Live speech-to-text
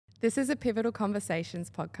This is a Pivotal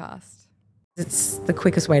Conversations podcast. It's the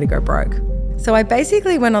quickest way to go broke. So I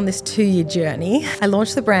basically went on this 2-year journey. I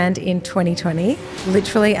launched the brand in 2020,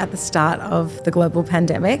 literally at the start of the global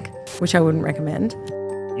pandemic, which I wouldn't recommend.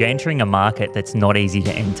 You're entering a market that's not easy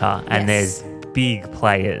to enter, and Yes. there's big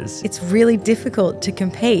players. It's really difficult to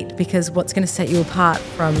compete because what's going to set you apart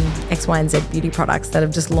from X, Y, and Z beauty products that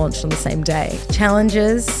have just launched on the same day?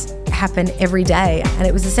 Challenges happen every day, and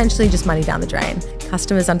it was essentially just money down the drain.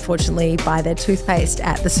 Customers, unfortunately, buy their toothpaste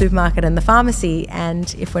at the supermarket and the pharmacy,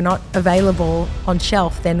 and if we're not available on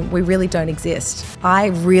shelf, then we really don't exist. I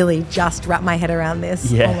really just wrapped my head around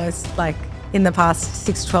this almost like in the past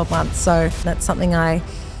 6 to 12 months. So that's something I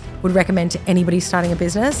would recommend to anybody starting a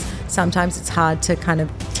business. Sometimes it's hard to kind of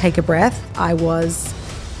take a breath. I was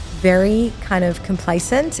very kind of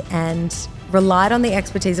complacent and relied on the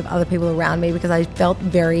expertise of other people around me because I felt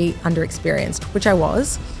very underexperienced, which I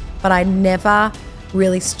was, but I never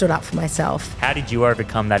really stood up for myself. How did you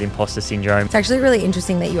overcome that imposter syndrome? It's actually really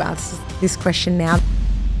interesting that you asked this question now.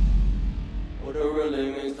 What it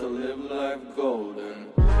really means to live life golden.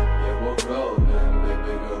 Yeah, we're golden,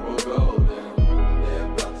 baby girl, we're golden. They're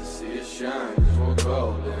about to see us shine, cause we're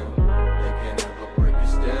golden. They can't ever break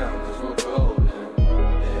us down, cause we're golden.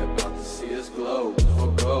 They're about to see us glow, cause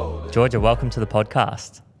we're golden. Georgia, welcome to the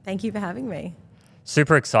podcast. Thank you for having me.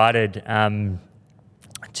 Super excited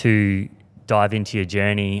to dive into your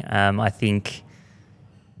journey. I think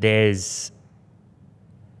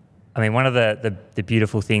one of the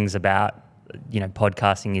beautiful things about,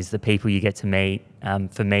 podcasting is the people you get to meet.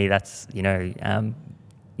 For me, that's, we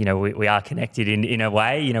are connected in a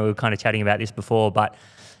way. We were kind of chatting about this before, but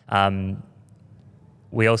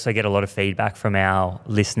we also get a lot of feedback from our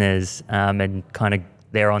listeners, and kind of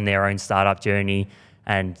they're on their own startup journey,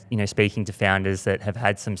 and speaking to founders that have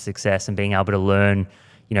had some success and being able to learn,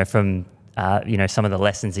 from some of the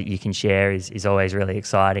lessons that you can share is always really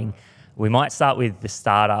exciting. We might start with the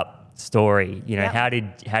startup story. How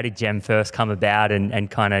did Gem first come about,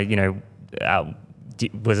 and kind of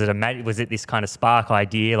was it this kind of spark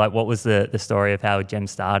idea? Like, what was the story of how Gem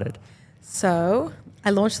started? So I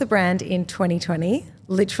launched the brand in 2020,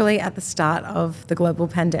 literally at the start of the global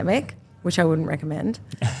pandemic, which I wouldn't recommend.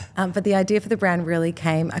 But the idea for the brand really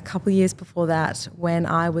came a couple years before that, when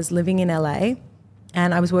I was living in LA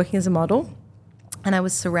and I was working as a model, and I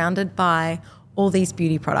was surrounded by all these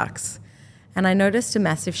beauty products. And I noticed a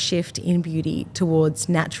massive shift in beauty towards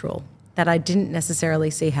natural that I didn't necessarily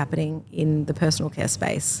see happening in the personal care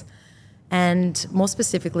space. And more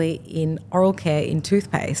specifically in oral care, in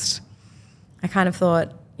toothpaste. I kind of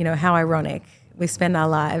thought, how ironic. We spend our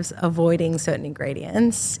lives avoiding certain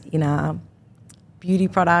ingredients in our beauty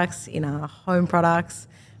products, in our home products,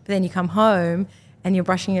 but then you come home and you're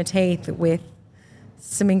brushing your teeth with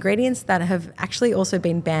some ingredients that have actually also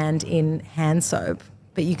been banned in hand soap,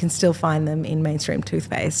 but you can still find them in mainstream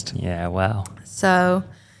toothpaste. Yeah, wow. So,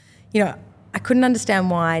 I couldn't understand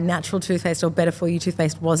why natural toothpaste or better for you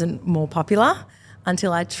toothpaste wasn't more popular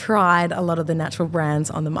until I tried a lot of the natural brands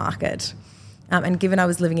on the market. And given I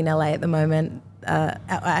was living in LA at the moment,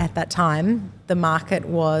 at that time, the market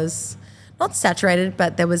was not saturated,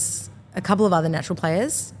 but there was a couple of other natural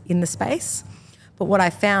players in the space. But what I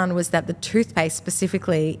found was that the toothpaste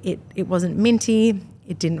specifically, it wasn't minty,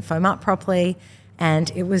 it didn't foam up properly,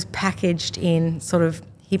 and it was packaged in sort of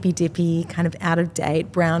hippy-dippy, kind of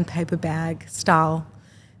out-of-date brown paper bag style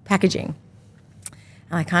packaging.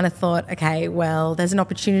 And I kind of thought, okay, well, there's an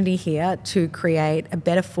opportunity here to create a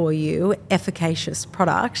better for you, efficacious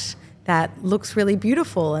product that looks really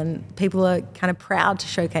beautiful and people are kind of proud to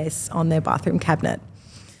showcase on their bathroom cabinet.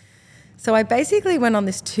 So I basically went on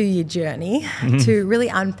this 2-year journey to really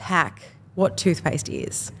unpack what toothpaste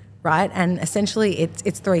is, right? And essentially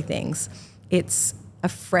it's 3 things. It's a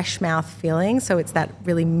fresh mouth feeling, so it's that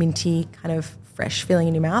really minty kind of fresh feeling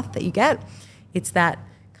in your mouth that you get. It's that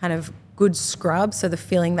kind of good scrub, so the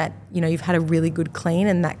feeling that, you've had a really good clean,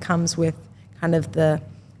 and that comes with kind of the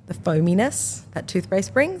foaminess that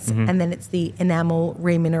toothpaste brings. And then it's the enamel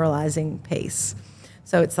remineralizing piece.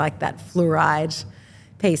 So it's like that fluoride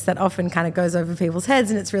piece that often kind of goes over people's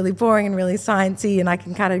heads, and it's really boring and really sciencey, and I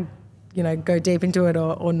can kind of, go deep into it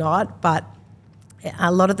or not. But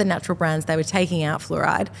a lot of the natural brands, they were taking out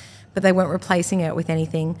fluoride, but they weren't replacing it with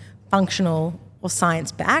anything functional or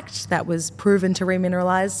science-backed that was proven to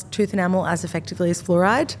remineralize tooth enamel as effectively as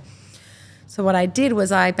fluoride. So what I did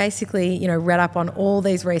was I basically, read up on all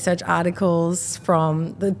these research articles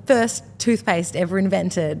from the first toothpaste ever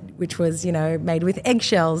invented, which was, made with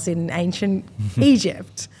eggshells in ancient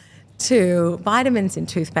Egypt, to vitamins in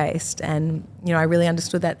toothpaste. And, I really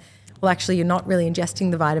understood that, well, actually, you're not really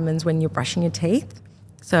ingesting the vitamins when you're brushing your teeth.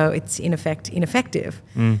 So it's in effect ineffective.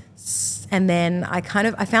 And then I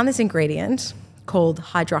found this ingredient called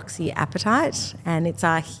hydroxyapatite, and it's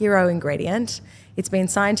our hero ingredient. It's been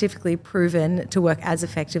scientifically proven to work as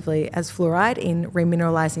effectively as fluoride in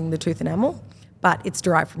remineralizing the tooth enamel, but it's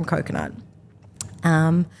derived from coconut.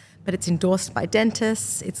 But it's endorsed by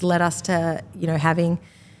dentists. It's led us to,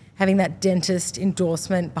 having that dentist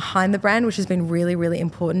endorsement behind the brand, which has been really, really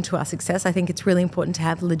important to our success. I think it's really important to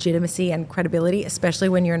have legitimacy and credibility, especially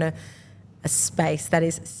when you're in a space that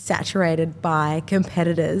is saturated by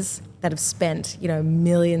competitors that have spent,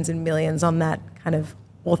 millions and millions on that kind of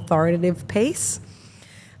authoritative piece.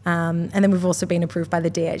 And then we've also been approved by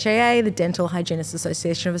the DHAA, the Dental Hygienists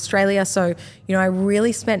Association of Australia. So, I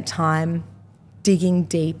really spent time digging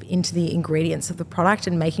deep into the ingredients of the product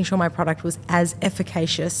and making sure my product was as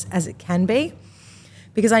efficacious as it can be,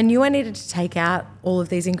 because I knew I needed to take out all of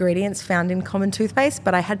these ingredients found in common toothpaste,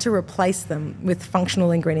 but I had to replace them with functional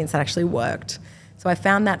ingredients that actually worked. So I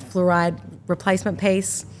found that fluoride replacement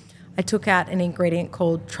piece. I took out an ingredient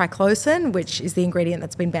called triclosan, which is the ingredient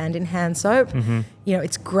that's been banned in hand soap.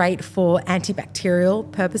 It's great for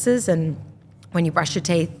antibacterial purposes, and when you brush your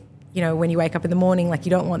teeth, when you wake up in the morning, you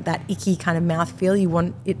don't want that icky kind of mouth feel. You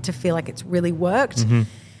want it to feel like it's really worked.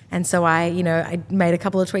 And so I made a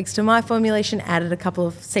couple of tweaks to my formulation, added a couple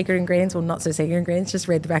of secret ingredients, well, not so secret ingredients, just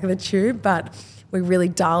read the back of the tube, but we really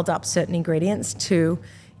dialed up certain ingredients to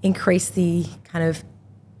increase the kind of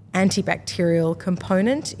antibacterial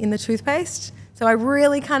component in the toothpaste. So I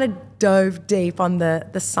really kind of dove deep on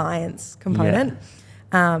the science component.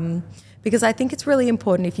 Because I think it's really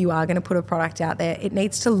important, if you are going to put a product out there, it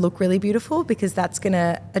needs to look really beautiful, because that's going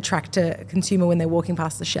to attract a consumer when they're walking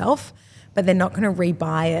past the shelf, but they're not going to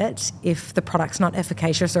rebuy it if the product's not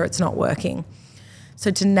efficacious or it's not working.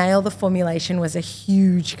 So to nail the formulation was a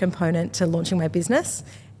huge component to launching my business.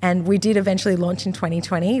 And we did eventually launch in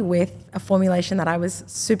 2020 with a formulation that I was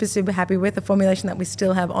super, super happy with, a formulation that we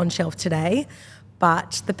still have on shelf today,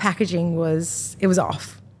 but the packaging was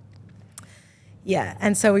off. Yeah,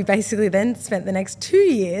 and so we basically then spent the next 2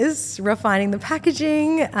 years refining the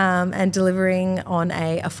packaging and delivering on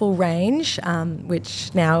a full range,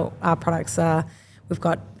 which now our products are, we've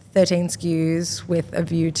got 13 SKUs with a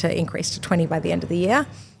view to increase to 20 by the end of the year,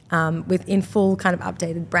 in full kind of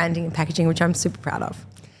updated branding and packaging, which I'm super proud of.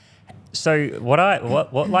 So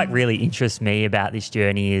what really interests me about this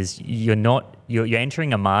journey is you're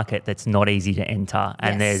entering a market that's not easy to enter,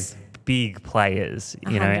 and there's big players,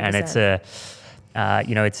 100%.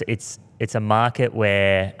 And it's a market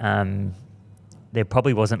where there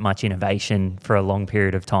probably wasn't much innovation for a long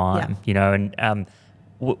period of time,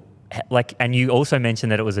 and you also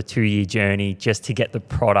mentioned that it was a 2-year journey just to get the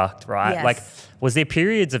product right. Yes. Was there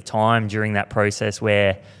periods of time during that process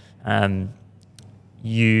where I'm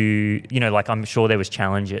sure there was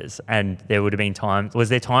challenges, and there would have been times. Was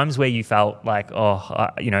there times where you felt like,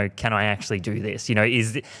 can I actually do this?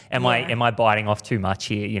 Am I biting off too much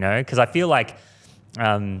here? Because I feel like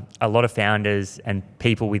a lot of founders and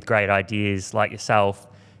people with great ideas like yourself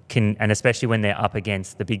and especially when they're up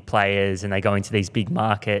against the big players and they go into these big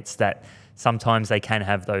markets, that sometimes they can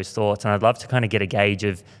have those thoughts. And I'd love to kind of get a gauge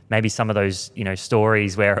of maybe some of those,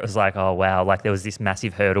 stories where it was like, oh wow, like there was this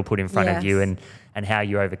massive hurdle put in front of you, and how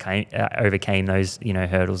you overcame those,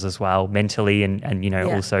 hurdles as well, mentally and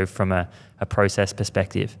also from a process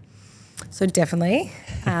perspective. So definitely.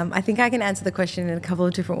 I think I can answer the question in a couple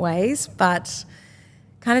of different ways, but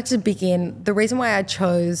kind of to begin, the reason why I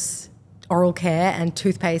chose oral care and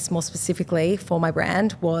toothpaste more specifically for my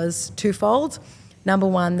brand was twofold. Number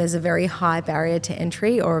one, there's a very high barrier to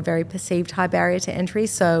entry, or a very perceived high barrier to entry.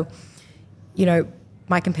 So,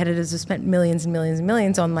 my competitors have spent millions and millions and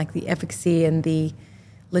millions on the efficacy and the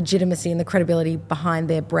legitimacy and the credibility behind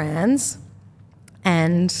their brands.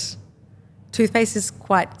 And toothpaste is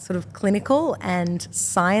quite sort of clinical and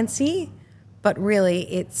sciencey, but really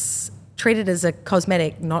it's treated as a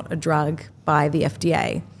cosmetic, not a drug, by the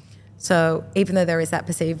FDA. So even though there is that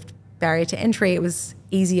perceived barrier to entry, it was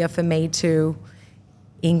easier for me to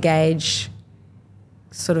engage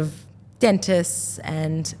sort of dentists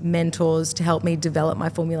and mentors to help me develop my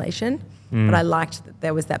formulation. But I liked that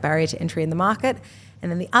there was that barrier to entry in the market.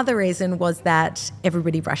 And then the other reason was that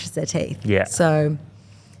everybody brushes their teeth. Yeah. So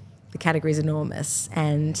the category is enormous,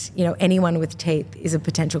 and anyone with teeth is a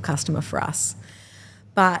potential customer for us.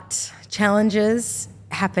 But challenges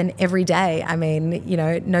happen every day. I mean,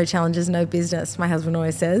 no challenges, no business, my husband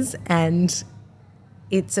always says. And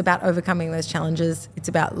it's about overcoming those challenges. It's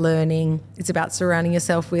about learning. It's about surrounding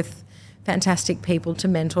yourself with fantastic people to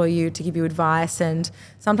mentor you, to give you advice, and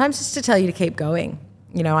sometimes just to tell you to keep going.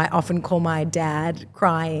 I often call my dad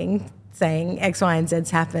crying saying X, Y, and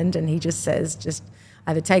Z's happened, and he just says, just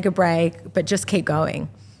either take a break, but just keep going.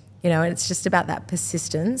 And it's just about that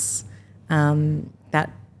persistence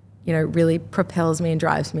that, really propels me and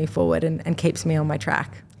drives me forward and keeps me on my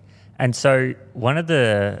track. And so one of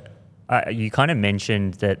the, you kind of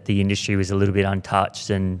mentioned that the industry was a little bit untouched,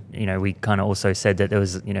 and, we kind of also said that there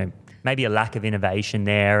was, maybe a lack of innovation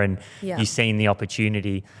there, and you've seen the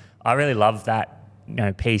opportunity. I really love that,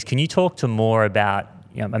 piece. Can you talk to more about,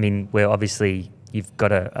 where obviously you've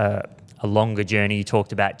got a longer journey. You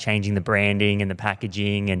talked about changing the branding and the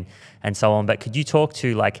packaging and so on, but could you talk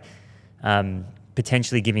to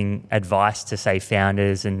potentially giving advice to, say,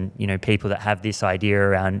 founders and, people that have this idea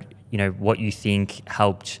around, what you think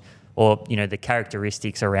helped, or, the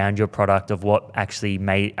characteristics around your product of what actually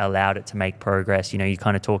allowed it to make progress? You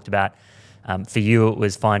kind of talked about, for you, it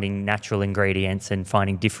was finding natural ingredients and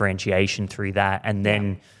finding differentiation through that. And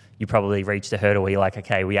then you probably reached a hurdle where you're like,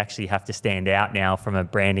 okay, we actually have to stand out now from a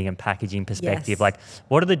branding and packaging perspective. Yes.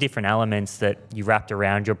 What are the different elements that you wrapped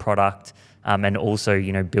around your product, and also,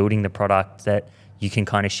 building the product, that you can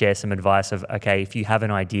kind of share some advice of, okay, if you have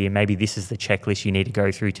an idea, maybe this is the checklist you need to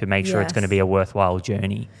go through to make sure it's going to be a worthwhile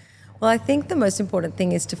journey? Well, I think the most important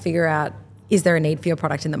thing is to figure out, is there a need for your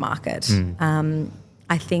product in the market?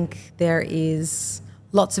 I think there is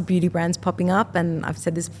lots of beauty brands popping up, and I've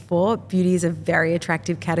said this before, beauty is a very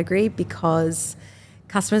attractive category because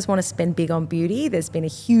customers want to spend big on beauty. There's been a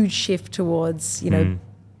huge shift towards,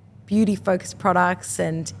 beauty-focused products,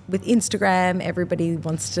 and with Instagram, everybody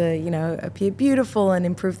wants to, appear beautiful and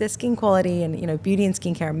improve their skin quality, and, beauty and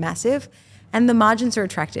skincare are massive, and the margins are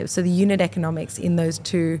attractive. So the unit economics in those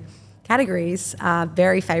two categories are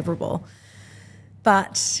very favourable.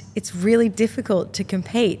 But it's really difficult to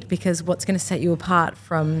compete because what's going to set you apart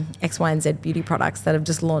from X, Y, and Z beauty products that have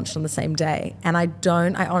just launched on the same day? And I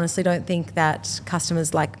honestly don't think that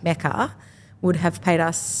customers like Mecca would have paid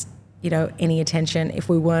us, any attention if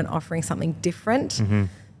we weren't offering something different. Mm-hmm.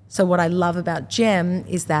 So what I love about Gem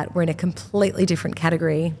is that we're in a completely different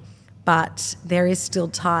category, but there is still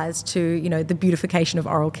ties to, the beautification of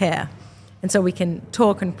oral care. And so we can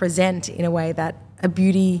talk and present in a way that a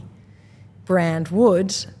beauty brand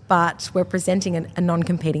would, but we're presenting a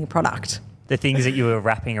non-competing product. The things that you were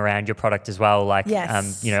wrapping around your product as well,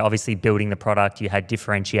 obviously building the product, you had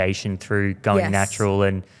differentiation through going natural,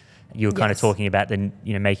 and you were kind of talking about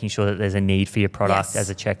making sure that there's a need for your product as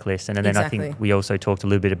a checklist. And then exactly. I think we also talked a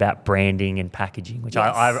little bit about branding and packaging, which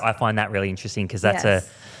I find that really interesting because that's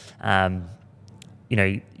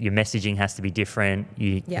your messaging has to be different.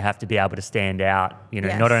 You have to be able to stand out,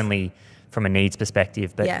 not only from a needs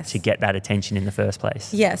perspective, but to get that attention in the first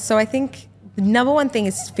place. Yes. So I think the number one thing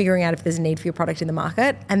is figuring out if there's a need for your product in the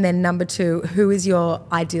market. And then number two, who is your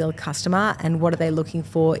ideal customer and what are they looking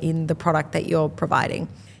for in the product that you're providing?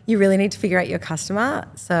 You really need to figure out your customer.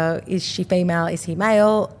 So is she female? Is he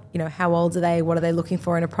male? How old are they? What are they looking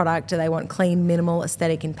for in a product? Do they want clean, minimal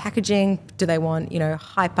aesthetic in packaging? Do they want,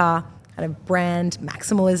 hyper kind of brand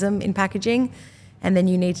maximalism in packaging? And then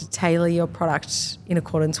you need to tailor your product in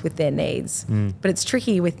accordance with their needs. But it's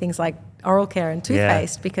tricky with things like oral care and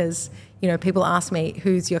toothpaste because, people ask me,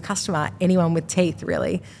 who's your customer? Anyone with teeth,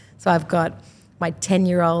 really. So I've got my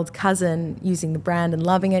 10-year-old cousin using the brand and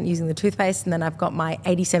loving it, using the toothpaste, and then I've got my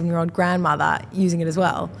 87-year-old grandmother using it as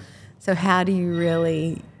well. So how do you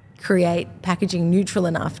really create packaging neutral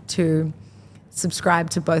enough to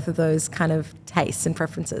subscribe to both of those kind of tastes and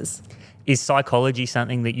preferences? Is psychology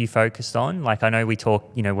something that you focused on? I know we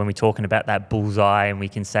talk, when we're talking about that bullseye and we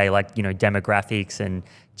can say demographics and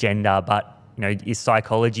gender, but, is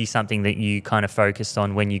psychology something that you kind of focused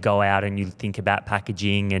on when you go out and you think about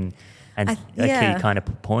packaging and a key kind of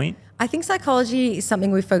point? I think psychology is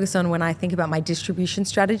something we focus on when I think about my distribution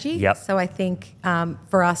strategy. Yep. So I think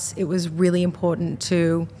for us, it was really important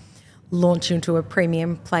to launch into a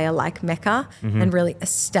premium player like Mecca and really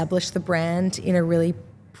establish the brand in a really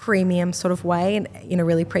premium sort of way and in a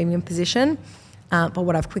really premium position. But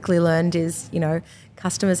what I've quickly learned is,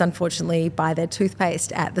 customers unfortunately buy their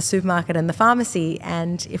toothpaste at the supermarket and the pharmacy,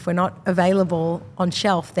 and if we're not available on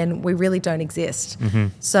shelf, then we really don't exist.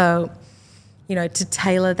 So, to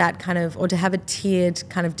tailor that kind of, or to have a tiered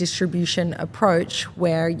kind of distribution approach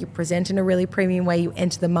where you present in a really premium way, you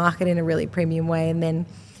enter the market in a really premium way, and then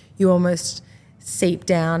you almost seep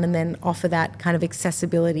down and then offer that kind of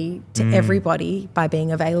accessibility to everybody by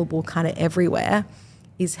being available kind of everywhere,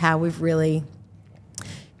 is how we've really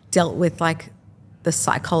dealt with the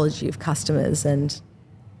psychology of customers and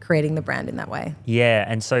creating the brand in that way. Yeah.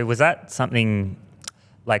 And so was that something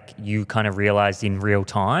you kind of realized in real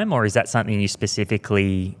time, or is that something you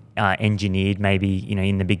specifically engineered maybe, you know,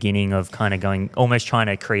 in the beginning of kind of almost trying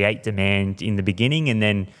to create demand in the beginning, and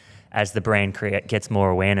then as the brand gets more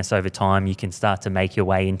awareness over time, you can start to make your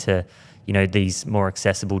way into, you know, these more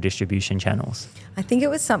accessible distribution channels? I think it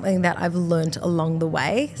was something that I've learnt along the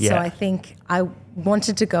way. Yeah. So I think I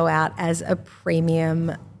wanted to go out as a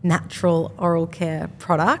premium natural oral care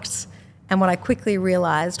product. And what I quickly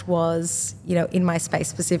realized was, you know, in my space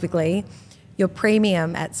specifically, you're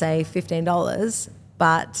premium at say $15,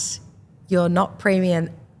 but you're not premium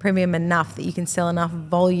enough that you can sell enough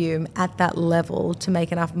volume at that level to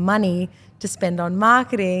make enough money to spend on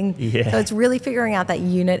marketing. Yeah. So it's really figuring out that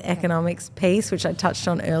unit economics piece, which I touched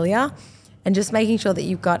on earlier, and just making sure that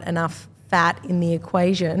you've got enough fat in the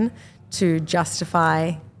equation to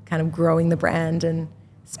justify kind of growing the brand and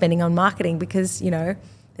spending on marketing, because, you know,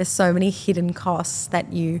 there's so many hidden costs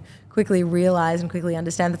that you quickly realize and quickly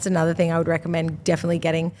understand. That's another thing I would recommend, definitely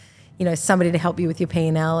getting, you know, somebody to help you with your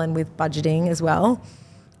P&L and with budgeting as well.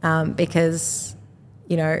 Because,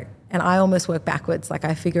 you know, and I almost work backwards. Like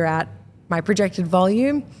I figure out my projected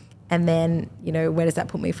volume, and then, you know, where does that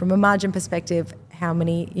put me from a margin perspective? How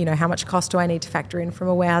much cost do I need to factor in from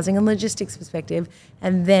a warehousing and logistics perspective?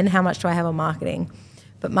 And then how much do I have on marketing?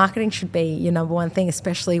 But marketing should be your number one thing,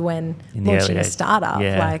 especially when launching a startup.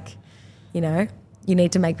 Yeah. Like, you know, you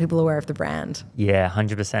need to make people aware of the brand. Yeah,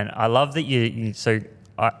 100%. I love that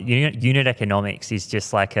unit economics is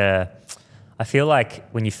just like I feel like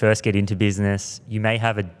when you first get into business, you may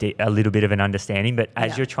have a little bit of an understanding, but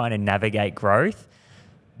as you're trying to navigate growth,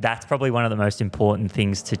 that's probably one of the most important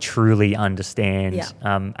things to truly understand. Yeah.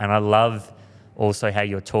 And I love also how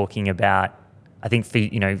you're talking about, I think for,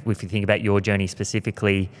 you know, if you think about your journey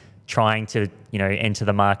specifically, trying to, you know, enter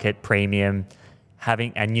the market premium,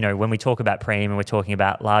 and, you know, when we talk about premium, we're talking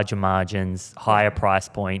about larger margins, higher price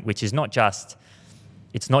point, which is not just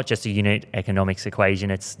a unit economics equation.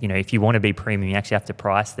 It's, you know, if you want to be premium, you actually have to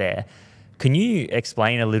price there. Can you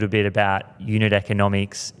explain a little bit about unit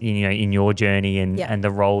economics, you know, in your journey and the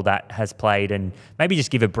role that has played, and maybe just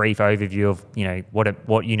give a brief overview of, you know,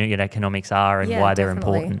 what unit economics are and why they're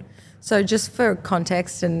important? So just for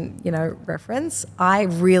context and, you know, reference, I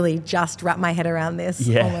really just wrapped my head around this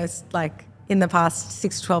almost like in the past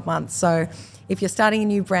 6 to 12 months. So if you're starting a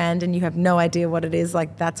new brand and you have no idea what it is,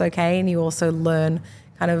 like that's okay. And you also learn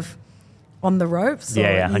kind of on the ropes, or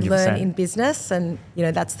you learn in business, and, you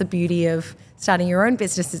know, that's the beauty of starting your own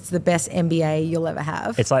business. It's the best MBA you'll ever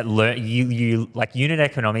have. It's like you like unit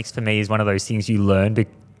economics for me is one of those things you learn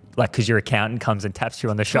because your accountant comes and taps you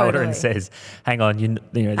on the shoulder and says, hang on, you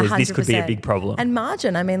know, this could be a big problem. And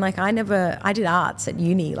margin, I mean, like I did arts at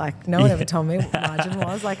uni, like no one ever told me what margin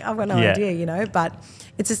was. Like I've got no idea, you know, but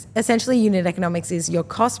it's just essentially unit economics is your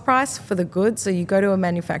cost price for the goods. So you go to a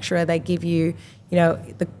manufacturer, they give you, you know,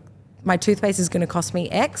 my toothpaste is going to cost me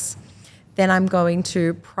X. Then I'm going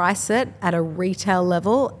to price it at a retail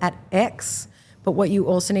level at X. But what you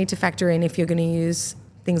also need to factor in, if you're going to use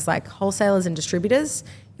things like wholesalers and distributors,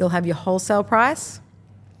 you'll have your wholesale price,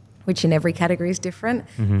 which in every category is different.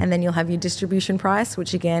 Mm-hmm. And then you'll have your distribution price,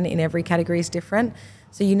 which again, in every category is different.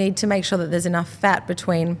 So you need to make sure that there's enough fat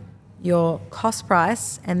between your cost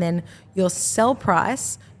price and then your sell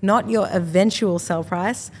price, not your eventual sell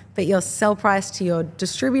price, but your sell price to your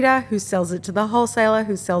distributor who sells it to the wholesaler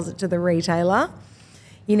who sells it to the retailer.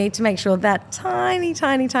 You need to make sure that tiny,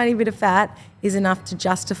 tiny, tiny bit of fat is enough to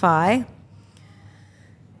justify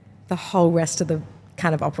the whole rest of the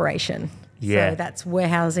kind of operation. Yeah. So that's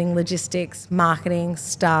warehousing, logistics, marketing,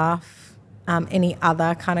 staff, any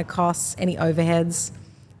other kind of costs, any overheads.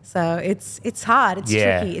 So it's hard. It's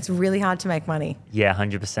tricky. It's really hard to make money. Yeah,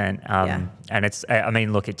 100%. And it's, I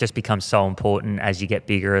mean, look, it just becomes so important as you get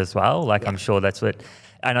bigger as well. Like I'm sure that's and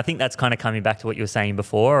I think that's kind of coming back to what you were saying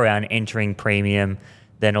before around entering premium.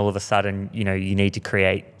 Then all of a sudden, you know, you need to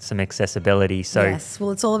create some accessibility. So yes,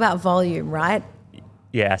 well, it's all about volume, right?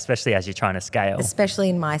 Yeah, especially as you're trying to scale. Especially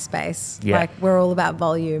in my space. Yeah. Like we're all about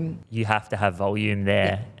volume. You have to have volume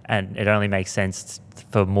there, and it only makes sense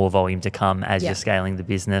for more volume to come as you're scaling the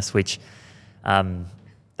business, which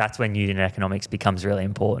that's when unit economics becomes really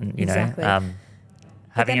important, you know.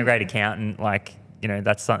 Having a great accountant, like, you know,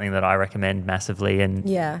 that's something that I recommend massively, and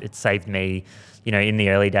it saved me, you know, in the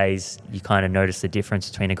early days, you kind of notice the difference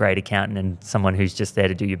between a great accountant and someone who's just there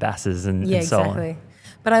to do your BASs and so on.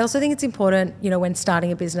 But I also think it's important, you know, when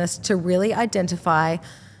starting a business to really identify,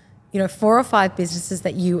 you know, 4 or 5 businesses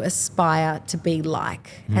that you aspire to be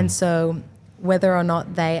like. And so whether or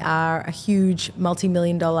not they are a huge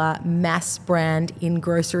multi-million-dollar mass brand in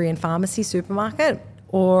grocery and pharmacy supermarket,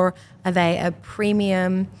 or are they a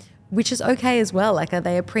premium, which is okay as well, like are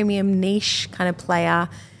they a premium niche kind of player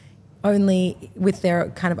only with their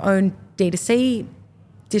kind of own D2C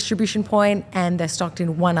distribution point, and they're stocked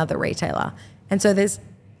in one other retailer. And so there's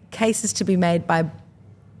cases to be made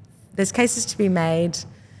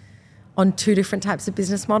on two different types of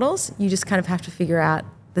business models. You just kind of have to figure out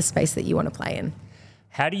the space that you want to play in.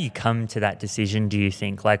 How do you come to that decision, do you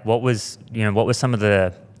think? Like what were some of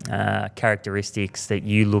the characteristics that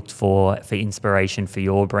you looked for inspiration for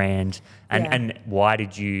your brand, and how do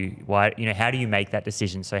you make that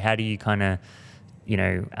decision? So how do you kind of,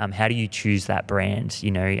 how do you choose that brand?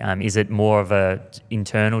 Is it more of a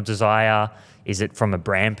internal desire? Is it from a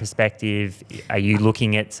brand perspective? Are you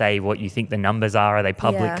looking at, say, what you think the numbers are? Are they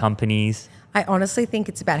public companies? I honestly think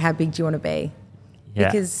it's about how big do you want to be.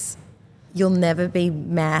 Yeah. Because you'll never be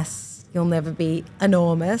mass, you'll never be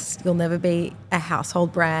enormous, you'll never be a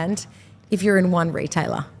household brand if you're in one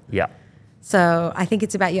retailer. Yeah. So I think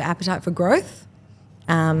it's about your appetite for growth.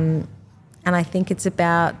 And I think it's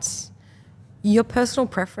about your personal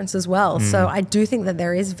preference as well. So I do think that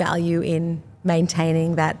there is value in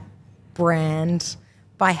maintaining that brand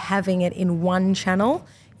by having it in one channel.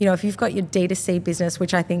 If you've got your D2C business,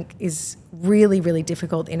 which I think is really, really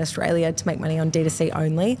difficult in Australia to make money on D2C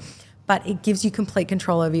only, but it gives you complete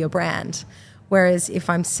control over your brand. Whereas if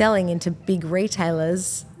I'm selling into big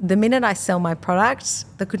retailers, the minute I sell my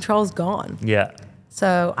product, the control's gone. Yeah.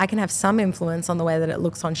 So I can have some influence on the way that it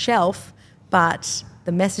looks on shelf, but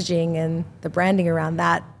the messaging and the branding around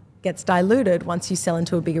that gets diluted once you sell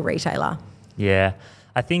into a bigger retailer. Yeah.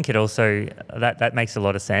 I think it also, that makes a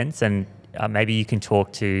lot of sense. And maybe you can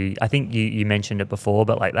talk to, I think you mentioned it before,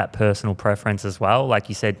 but like that personal preference as well. Like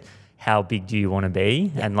you said, how big do you want to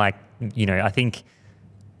be? Yeah. And like, I think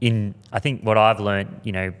what I've learned,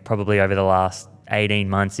 probably over the last 18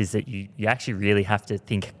 months is that you actually really have to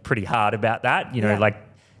think pretty hard about that, like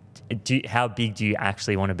how big do you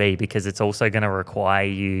actually want to be? Because it's also going to require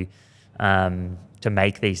you to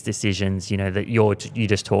make these decisions, that you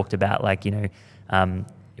just talked about, like,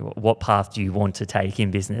 what path do you want to take in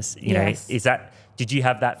business? Yes. Did you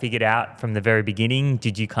have that figured out from the very beginning?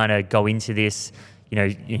 Did you kind of go into this,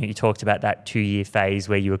 you talked about that 2-year phase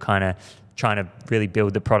where you were kind of trying to really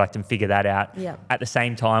build the product and figure that out. Yep. At the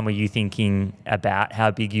same time, were you thinking about how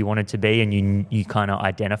big you wanted to be and you kind of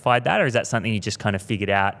identified that, or is that something you just kind of figured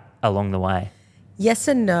out along the way? Yes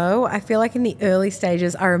and no. I feel like in the early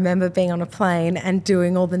stages, I remember being on a plane and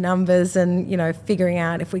doing all the numbers and, figuring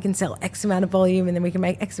out if we can sell X amount of volume and then we can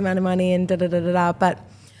make X amount of money and da-da-da-da-da. But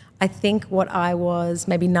I think what I was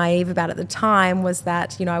maybe naive about at the time was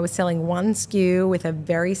that, I was selling one SKU with a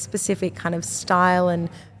very specific kind of style and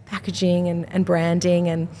packaging and branding.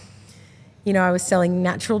 And, I was selling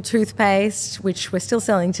natural toothpaste, which we're still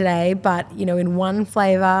selling today, but, in one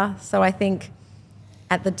flavor. So I think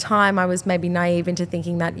at the time I was maybe naive into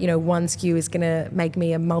thinking that, one SKU is going to make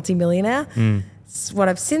me a multimillionaire. What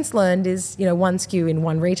I've since learned is, one SKU in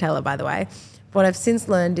one retailer, by the way. What I've since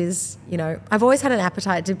learned is, I've always had an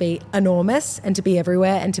appetite to be enormous and to be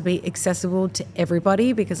everywhere and to be accessible to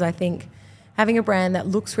everybody, because I think having a brand that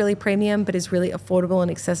looks really premium but is really affordable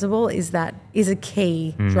and accessible is a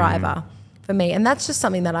key driver for me. And that's just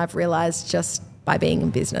something that I've realized just by being in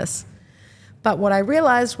business. But what I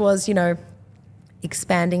realized was,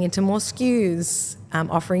 expanding into more SKUs,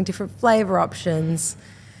 offering different flavor options,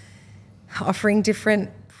 offering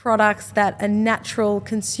different products that a natural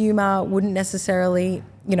consumer wouldn't necessarily,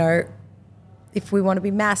 if we want to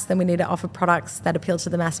be mass, then we need to offer products that appeal to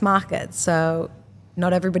the mass market. So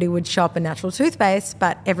not everybody would shop a natural toothpaste,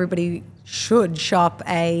 but everybody should shop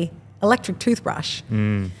a electric toothbrush.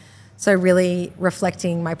 So really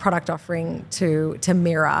reflecting my product offering to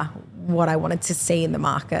mirror what I wanted to see in the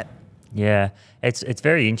market. Yeah, it's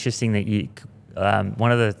very interesting that you.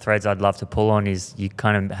 One of the threads I'd love to pull on is you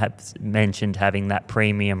kind of have mentioned having that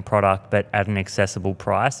premium product but at an accessible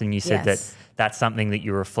price, and you said that's something that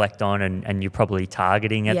you reflect on and you're probably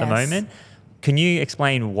targeting at the moment. Can you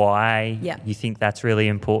explain why you think that's really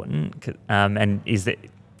important? And is that,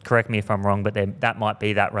 correct me if I'm wrong, but that might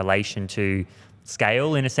be that relation to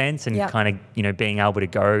scale in a sense, and kind of being able to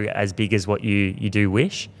go as big as what you do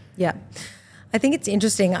wish. Yeah. I think it's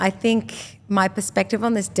interesting. I think my perspective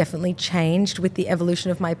on this definitely changed with the evolution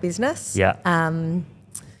of my business. Yeah.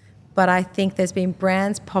 But I think there's been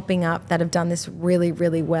brands popping up that have done this really,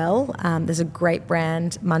 really well. There's a great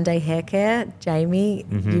brand, Monday Hair Care. Jamie,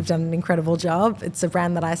 you've done an incredible job. It's a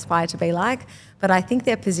brand that I aspire to be like. But I think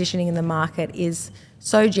their positioning in the market is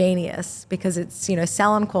so genius because it's,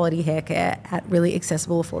 salon quality hair care at really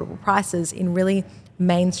accessible, affordable prices in really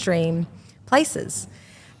mainstream places.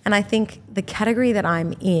 And I think the category that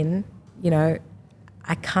I'm in,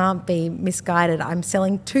 I can't be misguided. I'm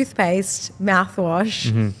selling toothpaste,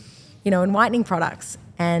 mouthwash, and whitening products.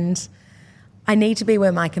 And I need to be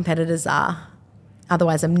where my competitors are.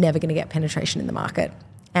 Otherwise, I'm never going to get penetration in the market.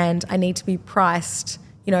 And I need to be priced,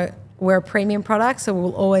 we're a premium product, so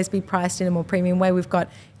we'll always be priced in a more premium way. We've got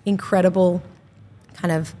incredible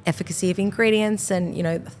kind of efficacy of ingredients and,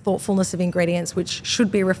 thoughtfulness of ingredients, which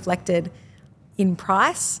should be reflected in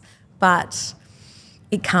price, but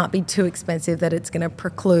it can't be too expensive that it's going to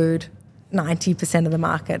preclude 90% of the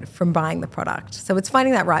market from buying the product. So it's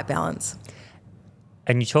finding that right balance.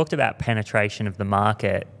 And you talked about penetration of the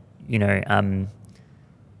market,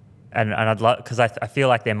 and I'd love, because I feel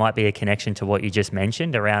like there might be a connection to what you just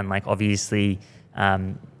mentioned around, like, obviously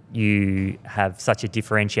you have such a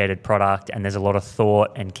differentiated product and there's a lot of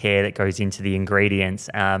thought and care that goes into the ingredients,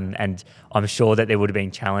 and I'm sure that there would have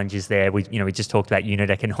been challenges there. We just talked about unit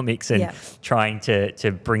economics and trying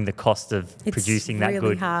to bring the cost of producing that good. It's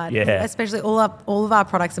really hard. Yeah. Especially all of our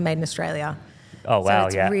products are made in Australia. Oh, wow,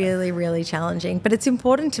 so it's really, really challenging. But it's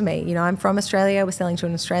important to me. I'm from Australia. We're selling to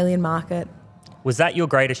an Australian market. Was that your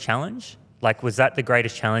greatest challenge? Like, was that the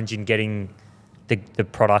greatest challenge in getting the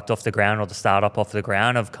product off the ground or the startup off the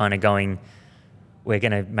ground, of kind of going, we're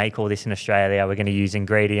going to make all this in Australia, we're going to use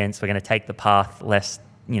ingredients, we're going to take the path less,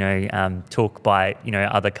 took by,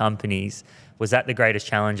 other companies? Was that the greatest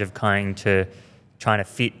challenge of trying to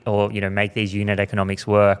fit or, make these unit economics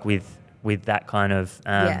work with that kind of,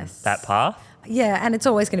 Yes. that path? Yeah, and it's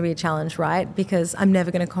always going to be a challenge, right? Because I'm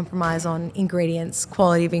never going to compromise on ingredients,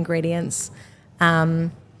 quality of ingredients.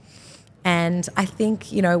 And I think,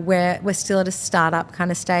 we're still at a startup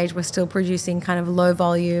kind of stage. We're still producing kind of low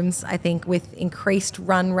volumes. I think with increased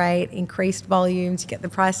run rate, increased volumes, you get the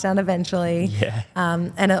price down eventually. Yeah.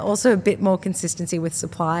 And also a bit more consistency with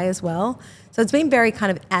supply as well. So it's been very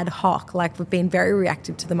kind of ad hoc. Like, we've been very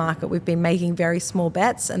reactive to the market. We've been making very small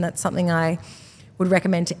bets, and that's something I would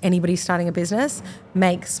recommend to anybody starting a business.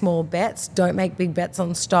 Make small bets. Don't make big bets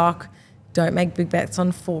on stock. Don't make big bets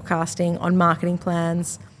on forecasting, on marketing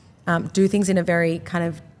plans. Do things in a very kind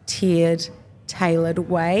of tiered, tailored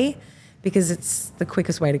way, because it's the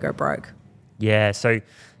quickest way to go broke. Yeah. So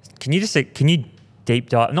can you deep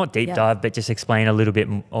dive, not deep dive, but just explain a little bit,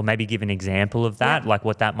 or maybe give an example of that, like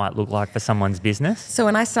what that might look like for someone's business? So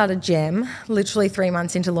when I started Gem, literally 3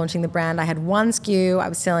 months into launching the brand, I had one SKU. I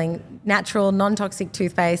was selling natural, non-toxic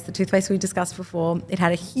toothpaste, the toothpaste we discussed before. It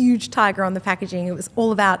had a huge tiger on the packaging. It was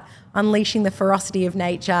all about unleashing the ferocity of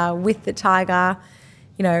nature with the tiger.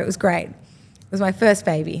 It was great. It was my first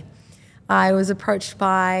baby. I was approached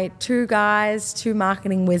by two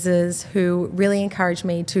marketing whizzes, who really encouraged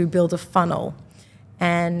me to build a funnel.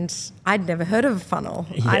 And I'd never heard of a funnel.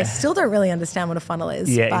 Yeah. I still don't really understand what a funnel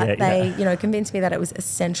is, but they convinced me that it was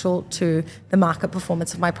essential to the market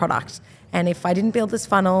performance of my product. And if I didn't build this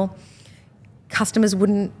funnel, customers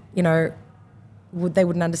wouldn't, they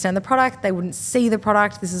wouldn't understand the product, they wouldn't see the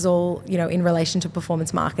product. This is all, in relation to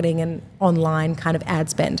performance marketing and online kind of ad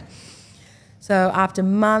spend. So after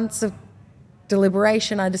months of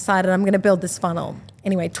deliberation, I decided I'm going to build this funnel.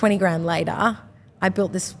 Anyway, 20 grand later, I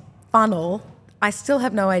built this funnel. I still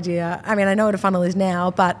have no idea. I mean, I know what a funnel is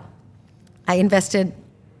now, but I invested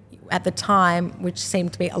at the time, which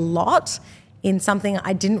seemed to be a lot, in something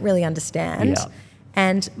I didn't really understand. Yeah.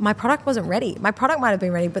 And my product wasn't ready. My product might have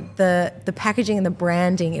been ready, but the packaging and the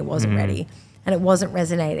branding, it wasn't ready, and it wasn't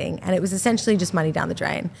resonating, and it was essentially just money down the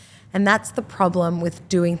drain. And that's the problem with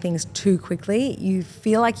doing things too quickly. You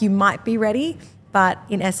feel like you might be ready, but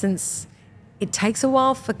in essence, it takes a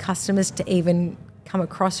while for customers to even come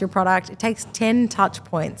across your product. It takes 10 touch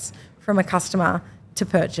points from a customer to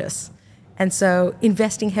purchase. And so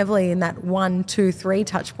investing heavily in that 1, 2, 3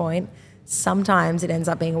 touch point, sometimes it ends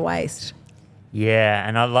up being a waste. Yeah,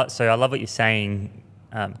 and I love what you're saying,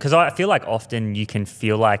 because I feel like often you can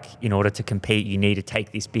feel like in order to compete, you need to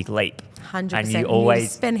take this big leap. 100%. And you always need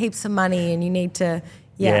to spend heaps of money, and you need to,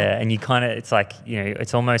 and you kind of, it's like,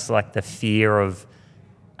 it's almost like the fear of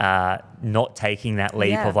not taking that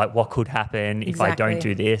leap of like what could happen if I don't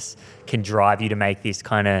do this can drive you to make this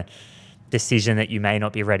kind of decision that you may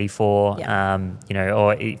not be ready for.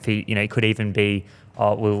 Or if it could even be,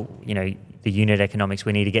 the unit economics,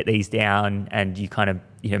 we need to get these down, and you kind of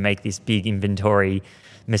make this big inventory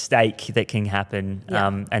mistake that can happen.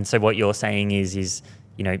 And so what you're saying is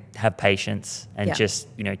have patience and just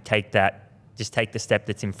take the step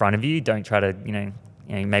that's in front of you. Don't try to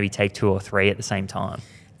maybe take 2 or 3 at the same time.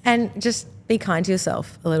 And just be kind to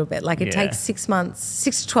yourself a little bit. Like, it takes 6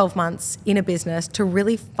 to 12 months in a business to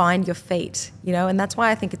really find your feet, and that's why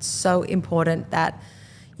I think it's so important that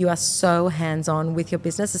you are so hands-on with your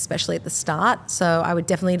business, especially at the start. So I would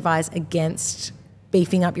definitely advise against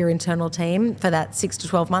beefing up your internal team for that 6 to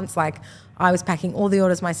 12 months. Like I was packing all the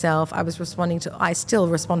orders myself. I still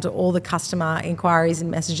respond to all the customer inquiries and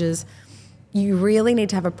messages. You really need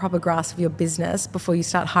to have a proper grasp of your business before you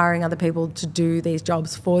start hiring other people to do these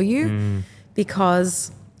jobs for you,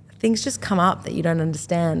 because things just come up that you don't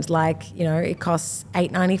understand. Like, it costs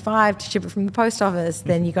 $8.95 to ship it from the post office.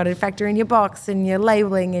 Then you got to factor in your box and your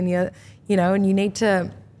labeling and and you need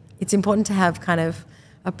to, it's important to have kind of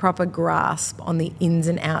a proper grasp on the ins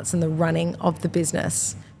and outs and the running of the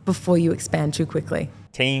business before you expand too quickly.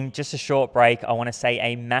 Team, just a short break. I want to say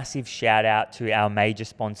a massive shout out to our major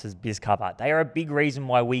sponsors, BizCover. They are a big reason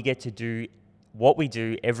why we get to do what we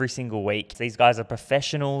do every single week. These guys are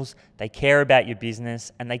professionals. They care about your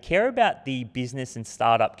business and they care about the business and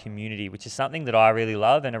startup community, which is something that I really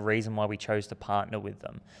love and a reason why we chose to partner with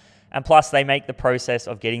them. And plus, they make the process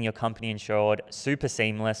of getting your company insured super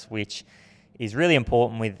seamless, which is really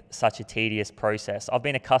important with such a tedious process. I've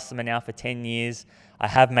been a customer now for 10 years. I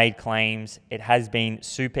have made claims. It has been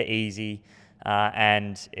super easy.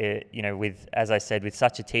 As I said, with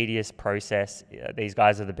such a tedious process, these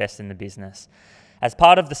guys are the best in the business. As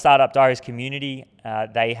part of the Startup Diaries community,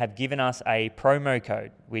 they have given us a promo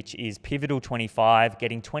code, which is Pivotal25,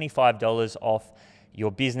 getting $25 off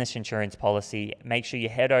your business insurance policy. Make sure you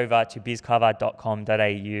head over to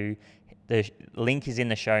bizcover.com.au. The link is in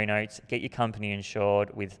the show notes. Get your company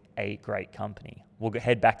insured with a great company. We'll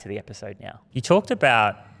head back to the episode now. You talked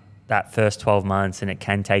about that first 12 months and it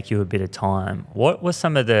can take you a bit of time. What were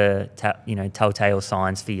some of the telltale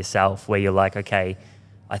signs for yourself where you're like, okay,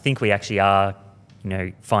 I think we actually are,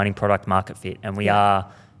 finding product market fit and we are,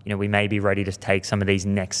 we may be ready to take some of these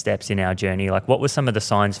next steps in our journey. Like what were some of the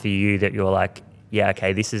signs for you that you're like, yeah,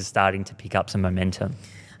 okay, this is starting to pick up some momentum?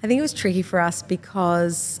 I think it was tricky for us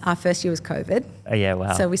because our first year was COVID. Oh, yeah,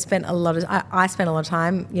 wow. So we spent I spent a lot of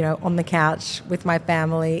time, on the couch with my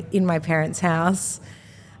family in my parents' house.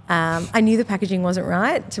 I knew the packaging wasn't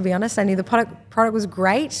right, to be honest. I knew the product was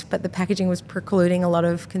great, but the packaging was precluding a lot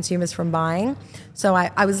of consumers from buying. So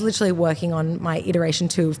I was literally working on my iteration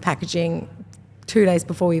 2 of packaging 2 days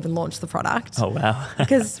before we even launched the product. Oh, wow.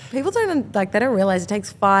 Because people they don't realize it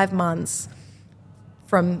takes 5 months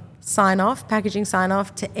from packaging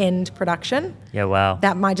sign-off to end production. Yeah, wow.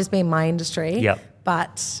 That might just be in my industry. Yep.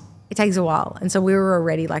 But it takes a while. And so we were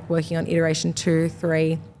already working on iteration 2,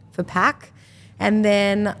 3 for pack. And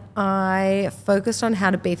then I focused on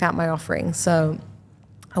how to beef out my offering. So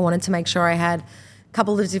I wanted to make sure I had a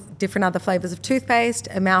couple of different other flavors of toothpaste,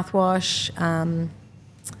 a mouthwash,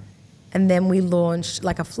 and then we launched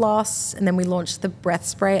a floss, and then we launched the breath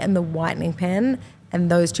spray and the whitening pen,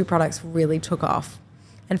 and those 2 products really took off.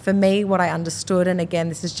 And for me, what I understood, and again,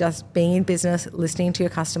 this is just being in business, listening to your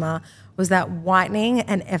customer, was that whitening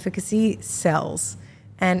and efficacy sells.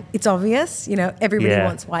 And it's obvious, everybody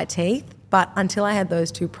wants white teeth. But until I had those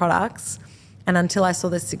 2 products and until I saw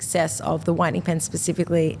the success of the whitening pen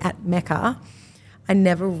specifically at Mecca, I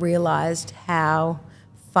never realised how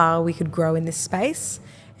far we could grow in this space.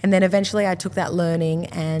 And then eventually I took that learning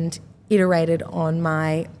and iterated on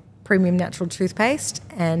my premium natural toothpaste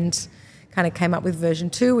and kind of came up with version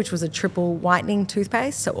 2, which was a triple whitening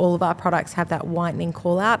toothpaste. So all of our products have that whitening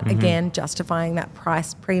call out, again, justifying that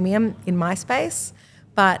price premium in my space.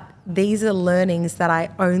 But these are learnings that I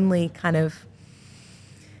only kind of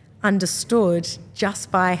understood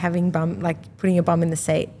just by having putting a bum in the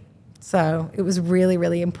seat. So it was really,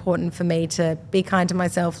 really important for me to be kind to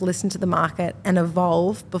myself, listen to the market and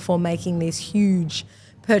evolve before making these huge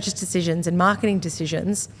purchase decisions and marketing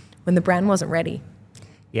decisions when the brand wasn't ready.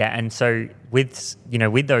 Yeah, and so with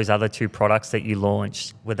those other 2 products that you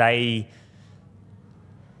launched, were they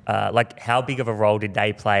how big of a role did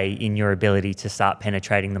they play in your ability to start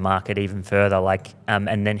penetrating the market even further?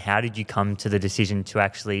 And then how did you come to the decision to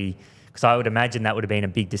actually? Because I would imagine that would have been a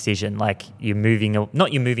big decision. You're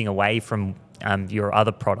moving away from your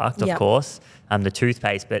other product, of course, the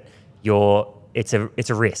toothpaste, but it's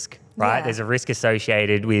a risk, right? Yeah. There's a risk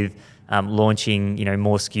associated with launching,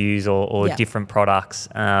 more SKUs or different products,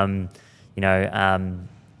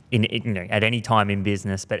 at any time in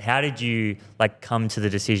business. But how did you come to the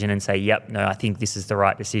decision and say, yep, no, I think this is the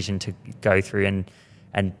right decision to go through?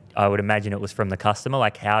 And I would imagine it was from the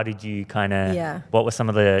customer. How did you what were some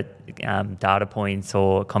of the data points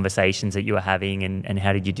or conversations that you were having, and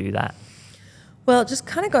how did you do that? Well, just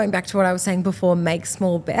kind of going back to what I was saying before, make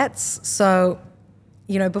small bets. So,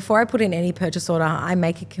 before I put in any purchase order, I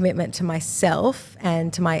make a commitment to myself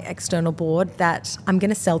and to my external board that I'm going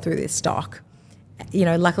to sell through this stock.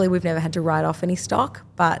 Luckily we've never had to write off any stock,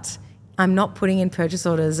 but I'm not putting in purchase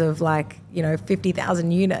orders of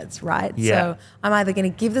 50,000 units, right? Yeah. So I'm either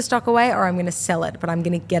going to give the stock away or I'm going to sell it, but I'm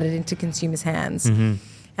going to get it into consumers' hands. Mm-hmm.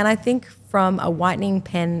 And I think from a whitening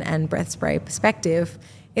pen and breath spray perspective,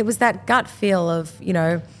 it was that gut feel of,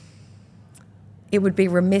 it would be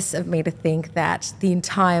remiss of me to think that the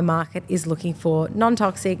entire market is looking for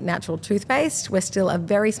non-toxic natural toothpaste. We're still a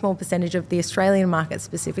very small percentage of the Australian market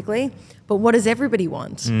specifically. But what does everybody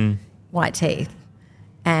want? White teeth.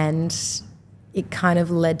 And it kind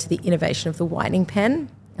of led to the innovation of the whitening pen.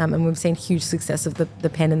 And we've seen huge success of the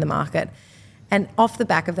pen in the market. And off the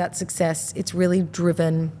back of that success, it's really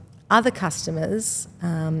driven other customers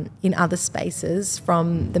in other spaces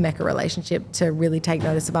from the Mecca relationship to really take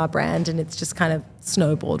notice of our brand, and it's just kind of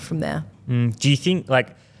snowballed from there. Do you think,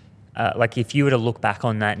 if you were to look back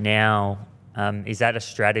on that now, is that a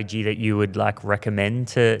strategy that you would recommend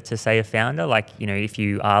to say a founder? If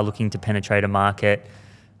you are looking to penetrate a market,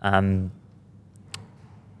 you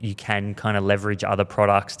can kind of leverage other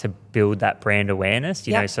products to build that brand awareness.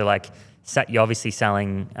 You know, so you're obviously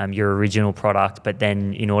selling your original product, but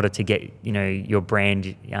then in order to get your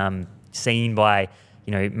brand seen by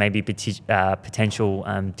maybe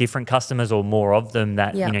potential different customers or more of them,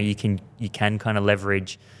 that you can kind of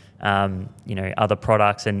leverage other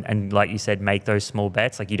products and like you said, make those small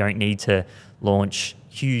bets. You don't need to launch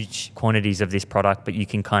huge quantities of this product, but you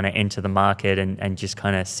can kind of enter the market and just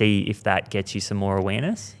kind of see if that gets you some more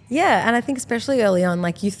awareness. Yeah, and I think especially early on,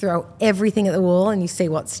 you throw everything at the wall and you see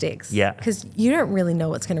what sticks. Yeah. Because you don't really know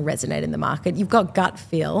what's going to resonate in the market. You've got gut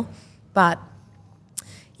feel, but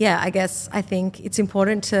yeah, I think it's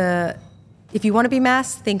important to, if you want to be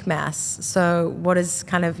mass, think mass. So what does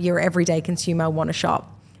kind of your everyday consumer want to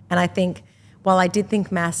shop? And I think while I did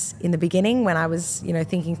think mass in the beginning when I was,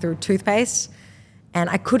 thinking through toothpaste, and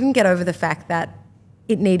I couldn't get over the fact that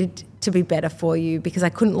it needed to be better for you because I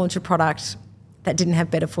couldn't launch a product that didn't have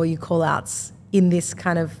better for you call outs in this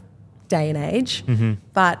kind of day and age. Mm-hmm.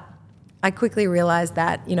 But I quickly realized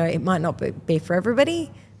that, it might not be for everybody,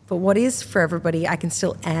 but what is for everybody, I can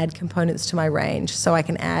still add components to my range. So I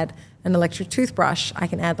can add an electric toothbrush. I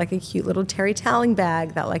can add a cute little terry toweling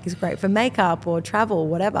bag that is great for makeup or travel,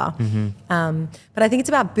 whatever. Mm-hmm. But I think it's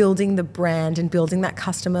about building the brand and building that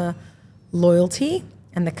customer loyalty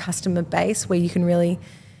and the customer base where you can really,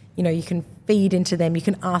 you can feed into them. You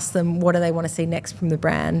can ask them what do they want to see next from the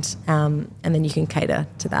brand, and then you can cater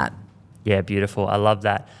to that. Yeah, beautiful. I love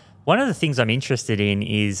that. One of the things I'm interested in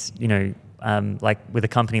is, with a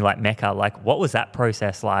company like Mecca, what was that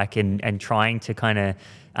process like and trying to kind of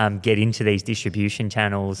get into these distribution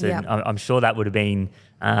channels? And I'm sure that would have been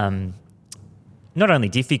not only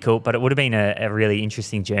difficult, but it would have been a really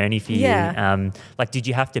interesting journey for you. Yeah. Did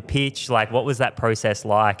you have to pitch? What was that process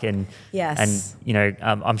like? And yes. And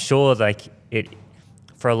I'm sure it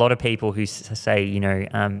for a lot of people who say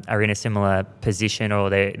are in a similar position or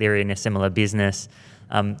they're in a similar business.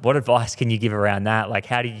 What advice can you give around that?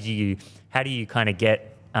 How do you kind of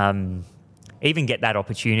get even get that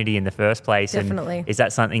opportunity in the first place? Definitely. And is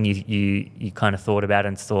that something you kind of thought about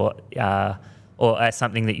and thought, or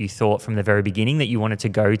something that you thought from the very beginning that you wanted to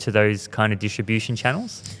go to those kind of distribution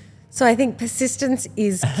channels? So I think persistence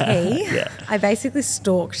is key. Yeah. I basically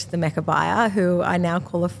stalked the Mecca buyer, who I now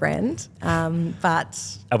call a friend.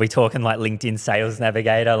 But are we talking LinkedIn Sales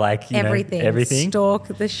Navigator, everything? Stalk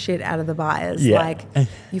the shit out of the buyers. Yeah.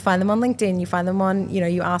 You find them on LinkedIn, you find them on,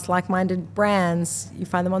 you ask like-minded brands, you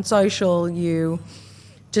find them on social, you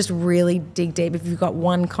just really dig deep. If you've got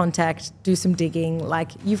one contact, do some digging.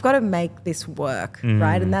 You've got to make this work,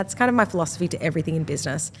 right? And that's kind of my philosophy to everything in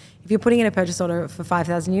business. If you're putting in a purchase order for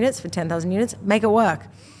 5,000 units, for 10,000 units, make it work.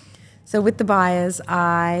 So with the buyers,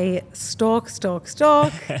 I stalk.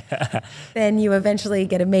 Then you eventually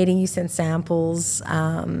get a meeting, you send samples,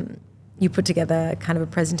 you put together kind of a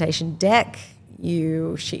presentation deck,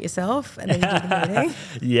 you shit yourself, and then you do the meeting.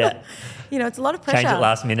 Yeah. It's a lot of pressure. Change it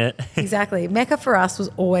last minute. Exactly. Mecca for us was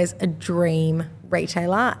always a dream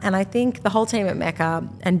retailer. And I think the whole team at Mecca,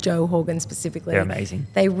 and Joe Horgan specifically, they're amazing.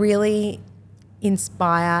 They really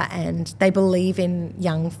inspire and they believe in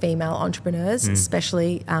young female entrepreneurs,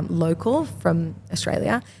 especially local from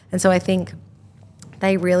Australia. And so I think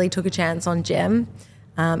they really took a chance on Jem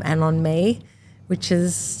and on me, which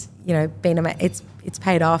has been amazing. It's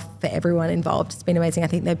paid off for everyone involved. It's been amazing. I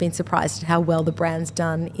think they've been surprised at how well the brand's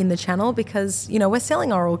done in the channel because, we're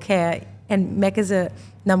selling oral care and Mecca's a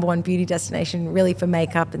number one beauty destination really for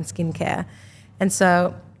makeup and skincare. And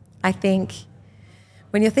so I think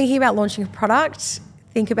when you're thinking about launching a product,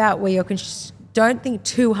 think about where don't think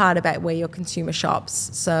too hard about where your consumer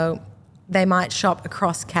shops. So they might shop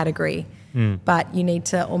across category, but you need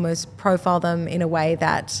to almost profile them in a way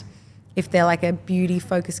that If they're like a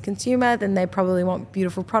beauty-focused consumer, then they probably want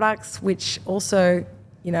beautiful products, which also,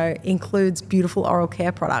 includes beautiful oral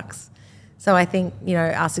care products. So I think,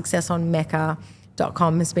 our success on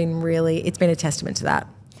Mecca.com has been it's been a testament to that.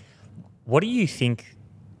 What do you think?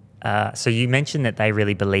 So you mentioned that they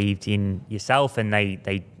really believed in yourself, and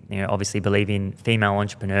they obviously believe in female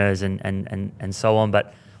entrepreneurs and so on.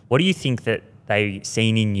 But what do you think that they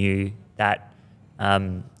seen in you that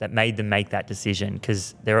made them make that decision?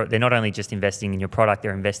 Because they're not only just investing in your product,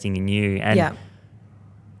 they're investing in you. And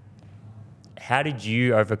how did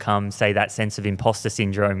you overcome, say, that sense of imposter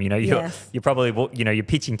syndrome? You're probably, you're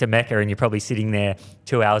pitching to Mecca and you're probably sitting there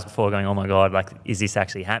 2 hours before going, oh my God, like, is this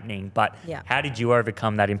actually happening? But how did you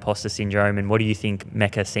overcome that imposter syndrome? And what do you think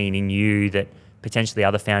Mecca seen in you that potentially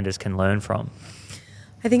other founders can learn from?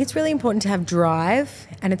 I think it's really important to have drive,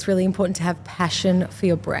 and it's really important to have passion for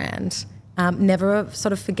your brand. Never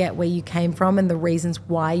sort of forget where you came from and the reasons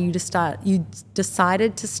why you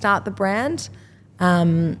decided to start the brand.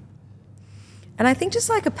 And I think just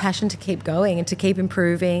like a passion to keep going and to keep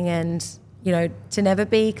improving, and, to never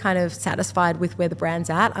be kind of satisfied with where the brand's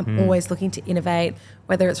at. I'm always looking to innovate,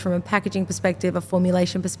 whether it's from a packaging perspective, a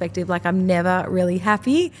formulation perspective. Like, I'm never really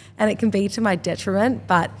happy, and it can be to my detriment,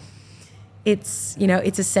 but it's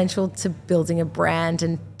essential to building a brand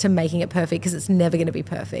and to making it perfect, because it's never going to be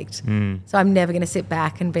perfect. So I'm never going to sit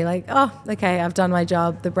back and be like, oh, okay, I've done my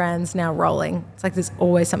job, the brand's now rolling. It's like there's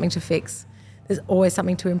always something to fix. There's always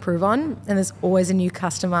something to improve on, and there's always a new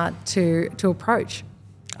customer to approach.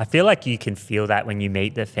 I feel like you can feel that when you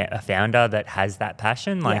meet a founder that has that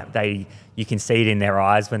passion. Like you can see it in their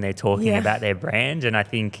eyes when they're talking about their brand. And I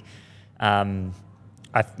think, I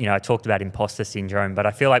talked about imposter syndrome, but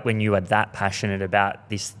I feel like when you are that passionate about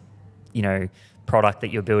this, product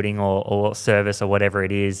that you're building or service or whatever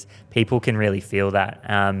it is, people can really feel that.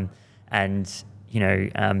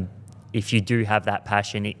 If you do have that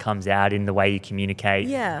passion, it comes out in the way you communicate.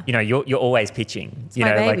 Yeah. You're always pitching. It's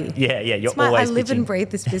my baby. You're always I live pitching. and breathe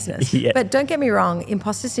this business. But don't get me wrong,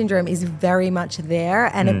 imposter syndrome is very much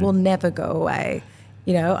there, and it will never go away.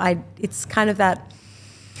 It's kind of that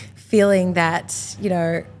feeling that,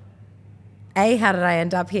 A, how did I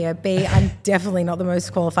end up here? B, I'm definitely not the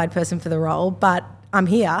most qualified person for the role, but I'm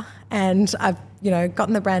here, and I've,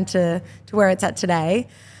 gotten the brand to where it's at today.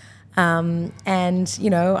 I'm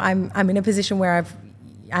in a position where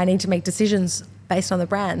I need to make decisions based on the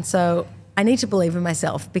brand. So I need to believe in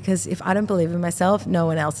myself, because if I don't believe in myself, no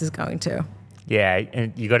one else is going to. Yeah,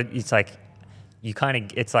 and I'm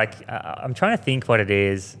trying to think what it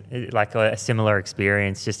is, like a similar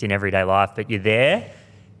experience just in everyday life, but you're there.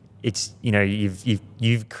 It's,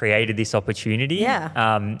 you've created this opportunity,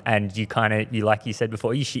 and you like you said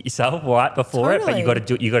before, you shit yourself right before it, but you got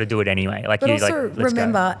to do it anyway. Like, but also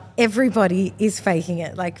remember, everybody is faking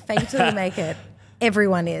it. Like, fake it till you make it.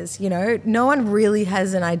 Everyone is. No one really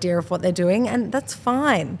has an idea of what they're doing, and that's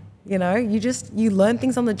fine. You learn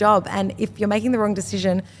things on the job, and if you're making the wrong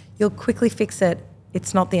decision, you'll quickly fix it.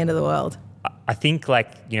 It's not the end of the world. I think,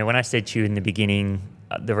 when I said to you in the beginning,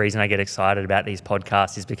 the reason I get excited about these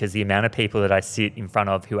podcasts is because the amount of people that I sit in front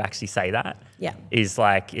of who actually say that is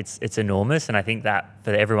like, it's enormous. And I think that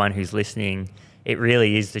for everyone who's listening, it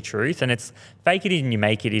really is the truth. And it's fake it and you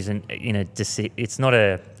make it isn't it's not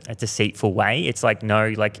a deceitful way. It's like,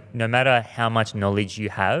 no matter how much knowledge you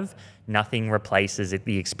have, nothing replaces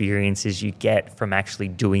the experiences you get from actually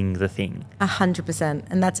doing the thing. 100%.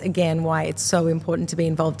 And that's, again, why it's so important to be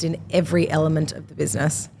involved in every element of the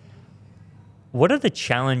business. What are the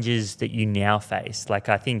challenges that you now face? Like,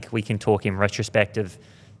 I think we can talk in retrospect of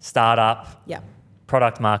startup,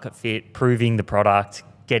 product market fit, proving the product,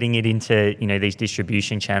 getting it into, these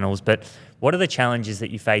distribution channels. But what are the challenges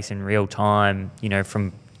that you face in real time,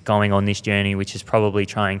 from going on this journey, which is probably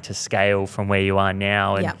trying to scale from where you are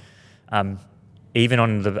now? And even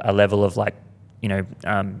on a level of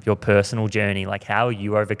your personal journey, like, how are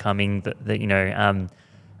you overcoming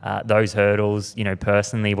those hurdles,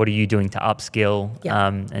 personally? What are you doing to upskill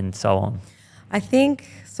and so on? I think,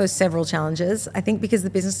 several challenges. I think because the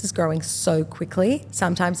business is growing so quickly,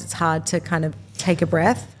 sometimes it's hard to kind of take a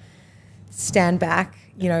breath, stand back.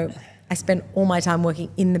 I spend all my time working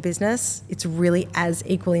in the business. It's really as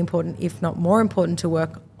equally important, if not more important, to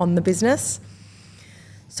work on the business.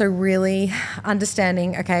 So really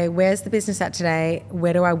understanding, okay, where's the business at today?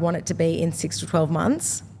 Where do I want it to be in 6 to 12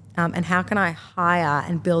 months? And how can I hire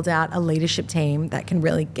and build out a leadership team that can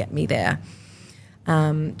really get me there?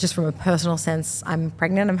 Just from a personal sense, I'm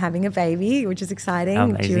pregnant, I'm having a baby, which is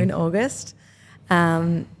exciting, due in August.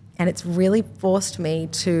 And it's really forced me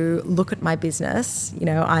to look at my business.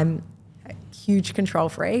 I'm a huge control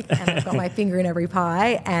freak and I've got my finger in every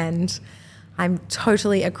pie, and I'm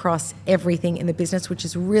totally across everything in the business, which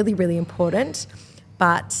is really, really important.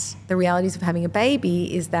 But the realities of having a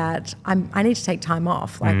baby is that I need to take time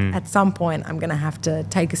off. Like at some point, I'm going to have to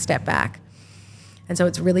take a step back. And so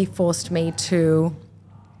it's really forced me to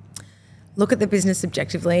look at the business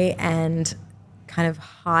objectively and kind of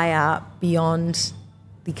hire beyond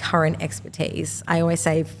the current expertise. I always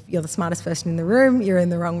say, if you're the smartest person in the room, you're in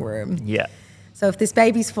the wrong room. Yeah. So if this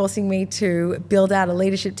baby's forcing me to build out a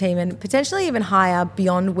leadership team and potentially even hire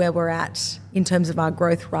beyond where we're at in terms of our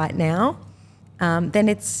growth right now, then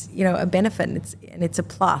it's, you know, a benefit and it's a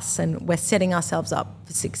plus, and we're setting ourselves up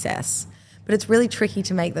for success. But it's really tricky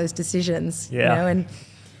to make those decisions, you know,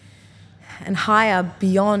 and hire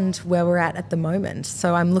beyond where we're at the moment.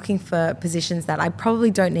 So I'm looking for positions that I probably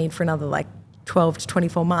don't need for another like 12 to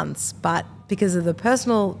 24 months, but because of the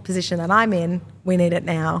personal position that I'm in, we need it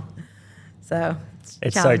now. So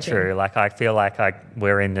it's so true. Like I feel like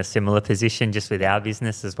we're in a similar position just with our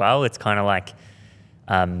business as well. It's kind of like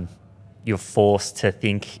you're forced to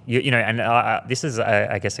think, you know, and this is,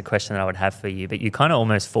 I guess, a question that I would have for you, but you're kind of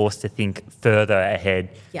almost forced to think further ahead.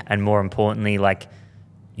 Yeah. And more importantly, like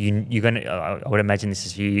you're going to, I would imagine this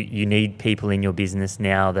is you need people in your business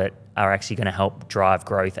now that are actually going to help drive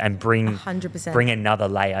growth and bring 100%. Bring another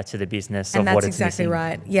layer to the business and of what it's that's exactly missing.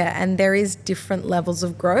 Right. Yeah, and there is different levels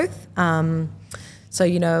of growth. So,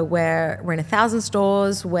 you know, we're in 1,000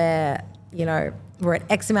 stores where, you know, we're at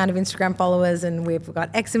X amount of Instagram followers and we've got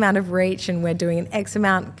X amount of reach and we're doing an X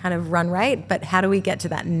amount kind of run rate, but how do we get to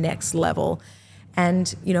that next level?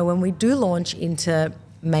 And, you know, when we do launch into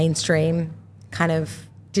mainstream kind of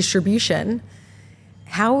distribution,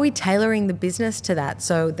 how are we tailoring the business to that?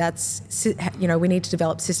 So that's, you know, we need to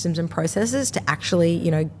develop systems and processes to actually,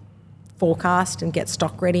 you know, forecast and get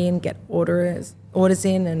stock ready and get orders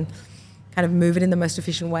in and kind of move it in the most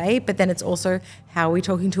efficient way. But then it's also, how are we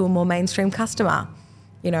talking to a more mainstream customer?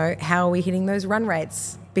 You know, how are we hitting those run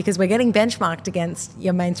rates? Because we're getting benchmarked against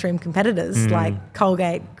your mainstream competitors like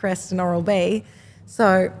Colgate, Crest and Oral-B.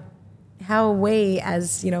 So how are we,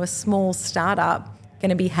 as, you know, a small startup, going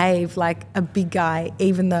to behave like a big guy,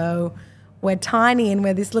 even though we're tiny and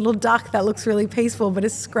we're this little duck that looks really peaceful but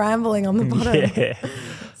is scrambling on the bottom? Yeah.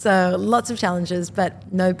 So lots of challenges,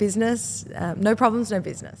 but no business, no problems, no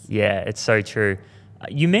business. Yeah, it's so true.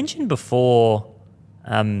 You mentioned before,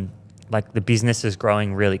 like the business is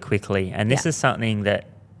growing really quickly, and this is something that,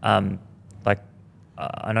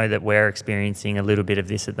 I know that we're experiencing a little bit of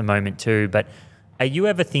this at the moment too. But are you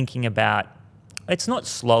ever thinking about, it's not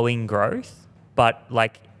slowing growth, but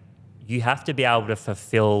like you have to be able to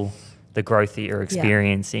fulfill the growth that you're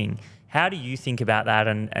experiencing? Yeah. How do you think about that?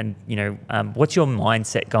 And you know, what's your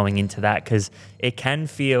mindset going into that? Because it can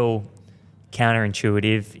feel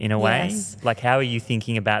counterintuitive in a way. Yes. Like, how are you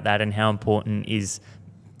thinking about that, and how important is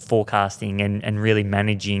forecasting and really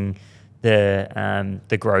managing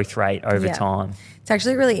the growth rate over time? It's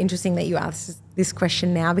actually really interesting that you asked this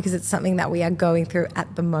question now, because it's something that we are going through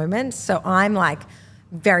at the moment. So I'm like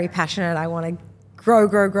very passionate. I want to grow.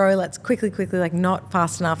 Let's quickly, like not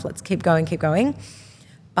fast enough. Let's keep going.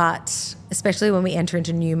 But especially when we enter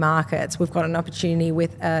into new markets, we've got an opportunity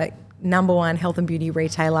with a number one health and beauty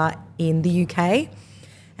retailer in the UK.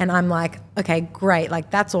 And I'm like, okay, great. Like,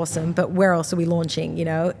 that's awesome. But where else are we launching? You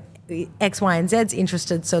know, X, Y, and Z's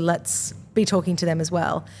interested. So let's be talking to them as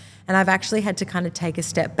well. And I've actually had to kind of take a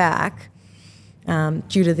step back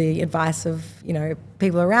due to the advice of, you know,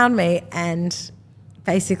 people around me, and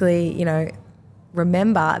basically, you know,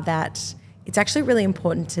 remember that it's actually really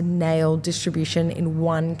important to nail distribution in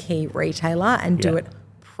one key retailer and do it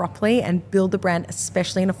properly and build the brand,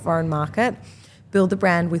 especially in a foreign market. Build the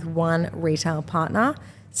brand with one retail partner,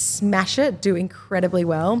 smash it, do incredibly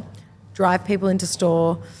well, drive people into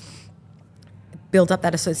store, build up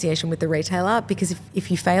that association with the retailer. Because if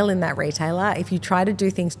you fail in that retailer, if you try to do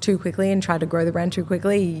things too quickly and try to grow the brand too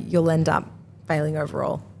quickly, you'll end up failing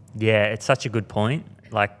overall. Yeah, it's such a good point.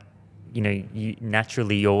 Like, you know,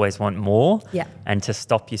 you always want more. Yeah. And to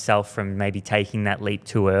stop yourself from maybe taking that leap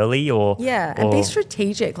too early or be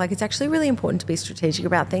strategic. Like, it's actually really important to be strategic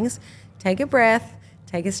about things. Take a breath,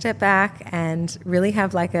 take a step back, and really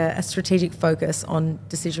have like a strategic focus on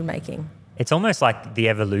decision making. It's almost like the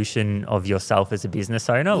evolution of yourself as a business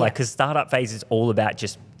owner. Like, because startup phase is all about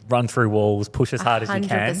just run through walls, push as hard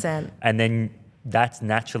 100%. As you can. And then that's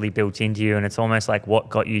naturally built into you, and it's almost like what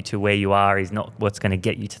got you to where you are is not what's going to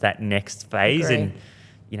get you to that next phase. Agree. And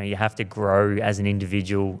you know, you have to grow as an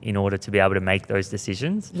individual in order to be able to make those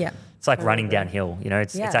decisions. Yeah, it's like running downhill. You know,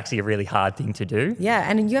 it's actually a really hard thing to do. Yeah,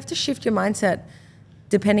 and you have to shift your mindset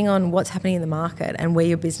depending on what's happening in the market and where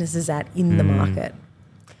your business is at in the market.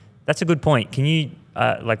 That's a good point. Can you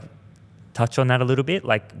touch on that a little bit?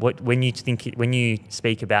 Like when you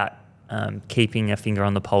speak about keeping a finger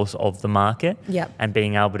on the pulse of the market Yep. and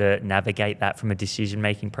being able to navigate that from a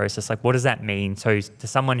decision-making process, like what does that mean? So to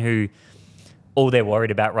someone who all they're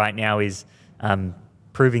worried about right now is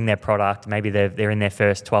proving their product, maybe they're in their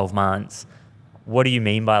first 12 months, what do you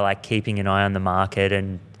mean by like keeping an eye on the market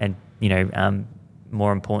and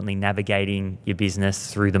more importantly, navigating your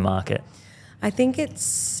business through the market? I think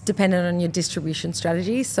it's dependent on your distribution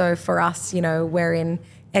strategy. So for us, we're in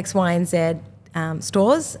X, Y, and Z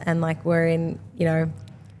stores, and like we're in,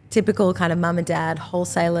 typical kind of mum and dad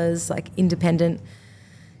wholesalers, like independent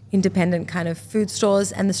kind of food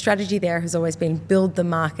stores. And the strategy there has always been build the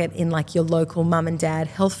market in like your local mum and dad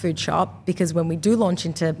health food shop, because when we do launch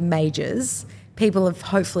into majors, people have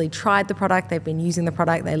hopefully tried the product, they've been using the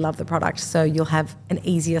product, they love the product, so you'll have an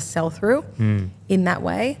easier sell-through in that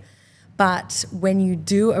way. But when you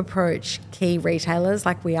do approach key retailers,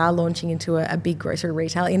 like we are launching into a big grocery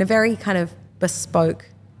retailer in a very kind of bespoke,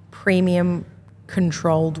 premium,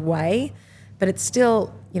 controlled way, but it's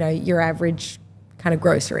still, your average kind of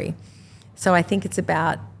grocery. So I think it's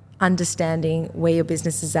about understanding where your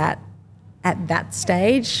business is at that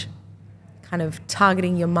stage, kind of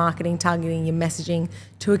targeting your marketing, targeting your messaging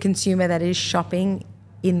to a consumer that is shopping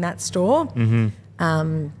in that store,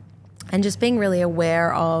 and just being really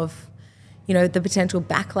aware of, the potential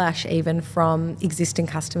backlash even from existing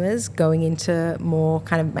customers going into more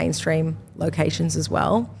kind of mainstream locations as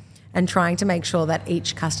well, and trying to make sure that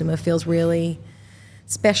each customer feels really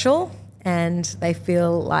special and they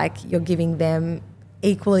feel like you're giving them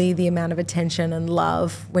equally the amount of attention and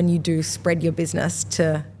love when you do spread your business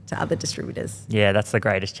to other distributors. Yeah, that's the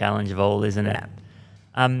greatest challenge of all, isn't it?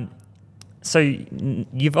 So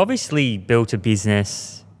you've obviously built a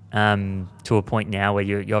business to a point now where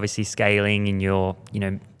you're obviously scaling and you're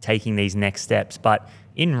taking these next steps. But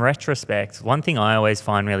in retrospect, one thing I always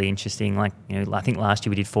find really interesting, like I think last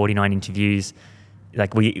year we did 49 interviews.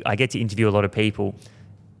 Like I get to interview a lot of people.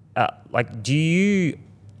 Like, do you,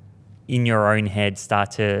 in your own head,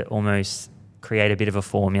 start to almost create a bit of a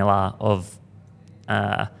formula of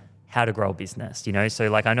how to grow a business? So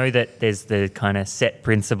like I know that there's the kind of set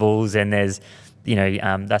principles and there's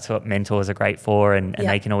that's what mentors are great for, and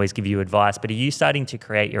they can always give you advice. But are you starting to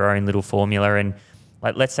create your own little formula? And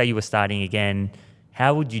like, let's say you were starting again,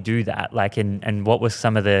 how would you do that? Like, and what were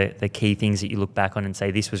some of the key things that you look back on and say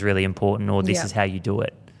this was really important, or this is how you do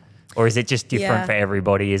it? Or is it just different for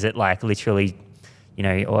everybody? Is it like literally,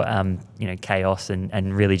 chaos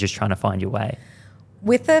and really just trying to find your way?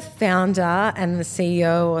 With the founder and the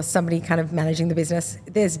CEO or somebody kind of managing the business,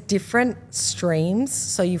 there's different streams.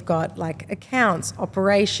 So you've got like accounts,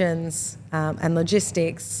 operations, and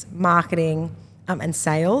logistics, marketing, and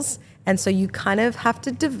sales. And so you kind of have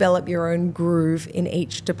to develop your own groove in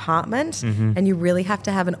each department, and you really have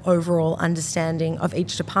to have an overall understanding of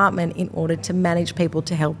each department in order to manage people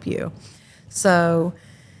to help you. So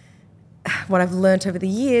what I've learned over the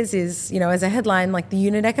years is, as a headline, like the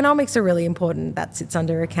unit economics are really important. That sits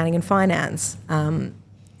under accounting and finance.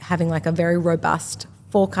 Having like a very robust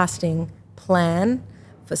forecasting plan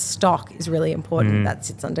for stock is really important. That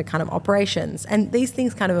sits under kind of operations. And these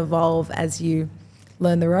things kind of evolve as you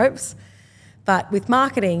learn the ropes. But with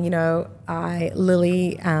marketing,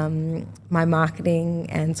 Lily, my marketing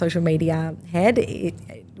and social media head,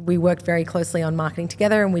 we worked very closely on marketing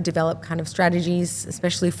together, and we developed kind of strategies,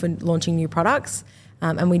 especially for launching new products.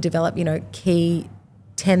 And we develop, key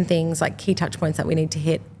 10 things, like key touch points that we need to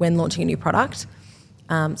hit when launching a new product.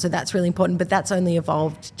 So that's really important, but that's only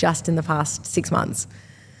evolved just in the past 6 months.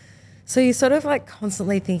 So you're sort of like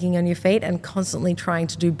constantly thinking on your feet and constantly trying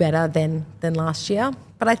to do better than last year.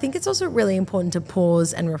 But I think it's also really important to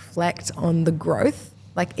pause and reflect on the growth.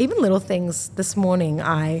 Like even little things. This morning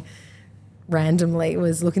I randomly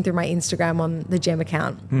was looking through my Instagram on the Gem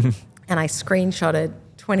account and I screenshotted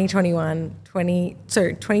 2020,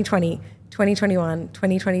 2021,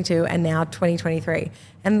 2022, and now 2023.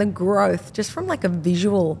 And the growth, just from like a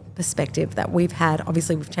visual perspective that we've had,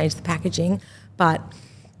 obviously we've changed the packaging, but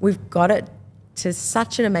we've got it to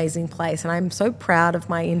such an amazing place. And I'm so proud of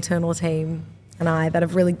my internal team and I that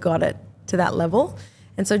have really got it to that level.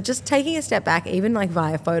 And so just taking a step back, even like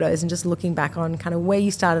via photos and just looking back on kind of where you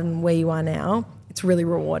started and where you are now, it's really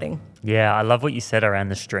rewarding. Yeah, I love what you said around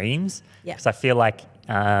the streams. Yeah. Because I feel like,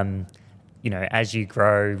 as you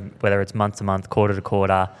grow, whether it's month to month, quarter to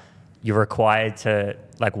quarter, you're required to,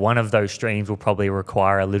 like, one of those streams will probably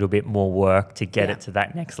require a little bit more work to get it to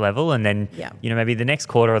that next level. And then, maybe the next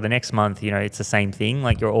quarter or the next month, it's the same thing.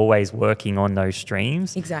 Like, you're always working on those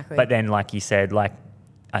streams. Exactly. But then, like you said, like,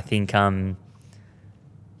 I think,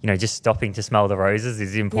 just stopping to smell the roses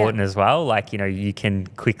is important as well. Like, you can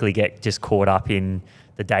quickly get just caught up in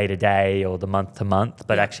the day-to-day or the month-to-month,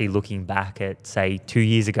 but actually looking back at, say, 2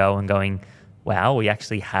 years ago and going, wow, we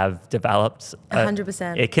actually have developed.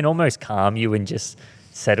 100%. It can almost calm you and just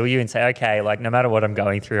settle you and say, okay, like, no matter what I'm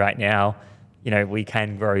going through right now, we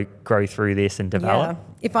can grow through this and develop.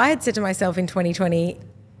 Yeah. If I had said to myself in 2020,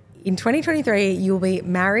 in 2023, you'll be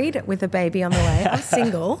married with a baby on the way. I'm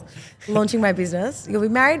single, launching my business. You'll be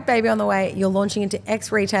married, baby on the way. You're launching into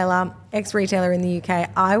X retailer in the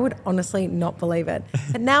UK. I would honestly not believe it.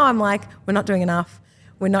 But now I'm like, we're not doing enough.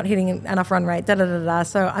 We're not hitting enough run rate,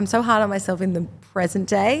 So I'm so hard on myself in the present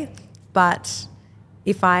day. But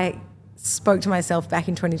if I spoke to myself back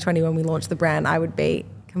in 2020 when we launched the brand, I would be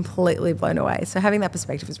completely blown away. So having that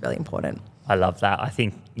perspective is really important. I love that. I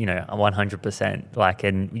think, 100%. Like,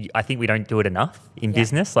 and I think we don't do it enough in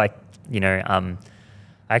business. Like, I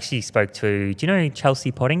actually spoke to, do you know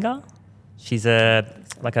Chelsea Pottinger? She's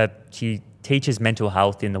she teaches mental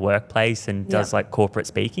health in the workplace and does like corporate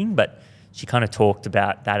speaking, but she kind of talked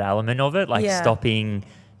about that element of it, like stopping,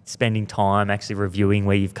 spending time actually reviewing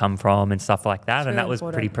where you've come from and stuff like that. It's and really that was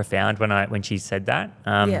important. pretty profound when she said that.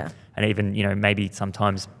 And even, maybe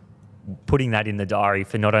sometimes putting that in the diary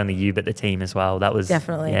for not only you, but the team as well. That was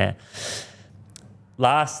definitely. Yeah.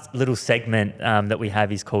 Last little segment that we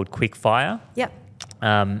have is called Quick Fire. Yep.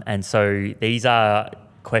 And so these are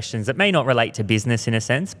questions that may not relate to business in a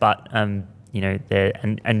sense, but, they're,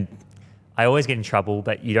 and I always get in trouble,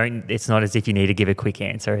 but it's not as if you need to give a quick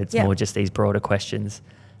answer. It's more just these broader questions.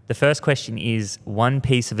 The first question is, one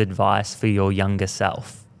piece of advice for your younger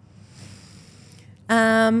self.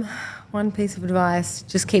 One piece of advice,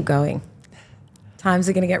 just keep going. Times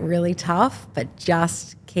are going to get really tough, but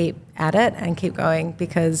just keep at it and keep going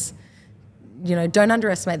because, don't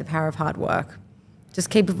underestimate the power of hard work. Just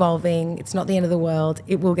keep evolving. It's not the end of the world.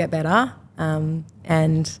 It will get better. And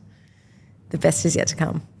the best is yet to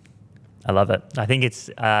come. I love it. I think it's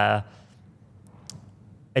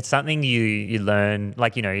something you learn,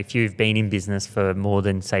 like, if you've been in business for more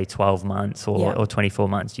than, say, 12 months or 24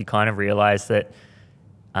 months, you kind of realize that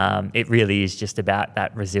it really is just about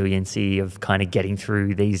that resiliency of kind of getting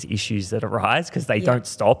through these issues that arise because they don't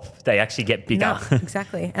stop. They actually get bigger. No,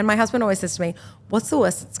 exactly. And my husband always says to me, what's the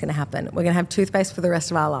worst that's going to happen? We're going to have toothpaste for the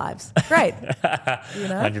rest of our lives. Great.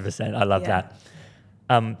 100%. I love that.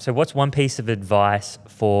 So what's one piece of advice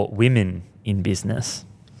for women in business?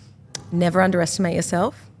 Never underestimate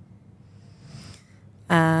yourself.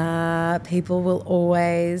 People will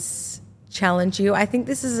always challenge you. I think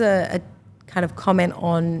this is a kind of comment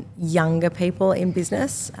on younger people in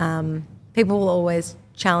business. People will always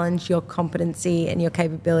challenge your competency and your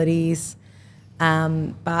capabilities,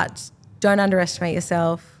 but don't underestimate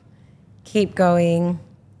yourself. Keep going.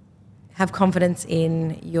 Have confidence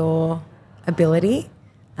in your ability,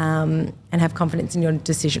 and have confidence in your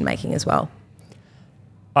decision making as well.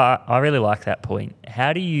 I really like that point.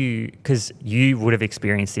 How do you, because you would have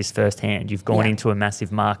experienced this firsthand. You've gone into a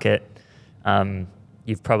massive market.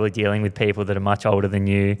 You're probably dealing with people that are much older than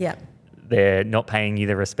you. Yeah. They're not paying you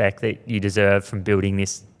the respect that you deserve from building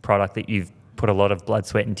this product that you've put a lot of blood,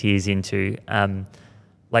 sweat and tears into. What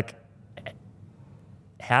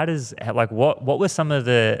were some of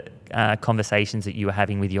the conversations that you were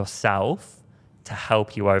having with yourself to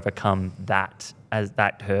help you overcome that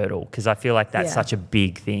hurdle? Because I feel like that's such a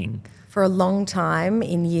big thing. For a long time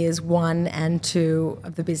in years 1 and 2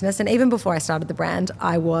 of the business, and even before I started the brand,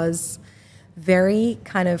 I was very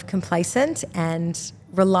kind of complacent and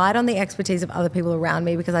relied on the expertise of other people around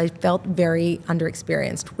me because I felt very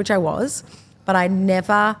underexperienced, which I was, but I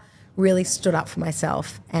never really stood up for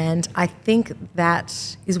myself. And I think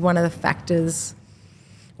that is one of the factors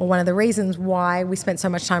or one of the reasons why we spent so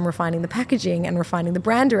much time refining the packaging and refining the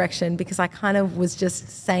brand direction, because I kind of was just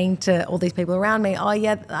saying to all these people around me, oh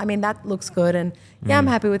yeah, I mean, that looks good and I'm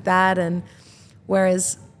happy with that. And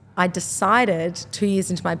whereas I decided 2 years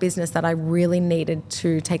into my business that I really needed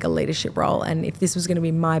to take a leadership role. And if this was going to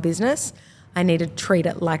be my business, I needed to treat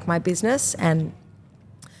it like my business. And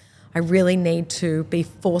I really need to be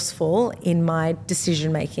forceful in my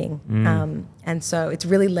decision making. And so it's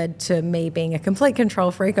really led to me being a complete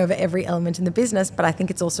control freak over every element in the business. But I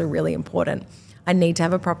think it's also really important. I need to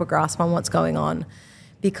have a proper grasp on what's going on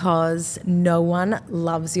because no one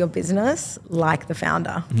loves your business like the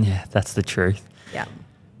founder. Yeah, that's the truth. Yeah.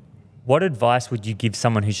 What advice would you give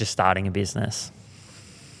someone who's just starting a business?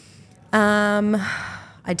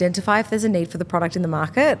 Identify if there's a need for the product in the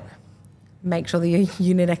market. Make sure that your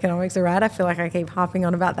unit economics are right. I feel like I keep harping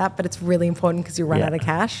on about that, but it's really important because you run out of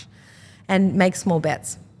cash. And make small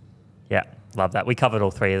bets. Yeah, love that. We covered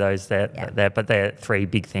all three of those there, but they're three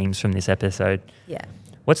big themes from this episode. Yeah.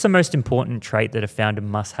 What's the most important trait that a founder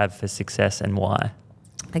must have for success and why?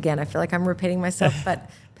 Again, I feel like I'm repeating myself, but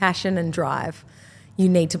passion and drive. You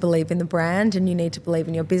need to believe in the brand and you need to believe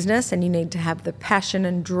in your business and you need to have the passion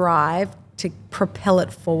and drive to propel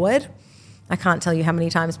it forward. I can't tell you how many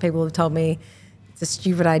times people have told me it's a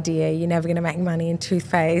stupid idea. You're never going to make money in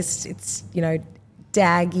toothpaste. It's,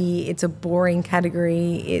 daggy. It's a boring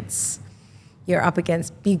category. You're up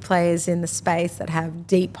against big players in the space that have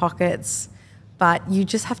deep pockets, but you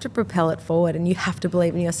just have to propel it forward and you have to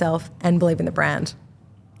believe in yourself and believe in the brand.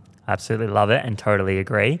 Absolutely love it and totally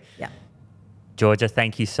agree. Yeah. Georgia,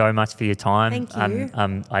 thank you so much for your time. Thank you.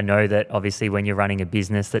 I know that obviously when you're running a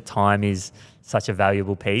business that time is such a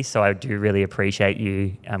valuable piece. So I do really appreciate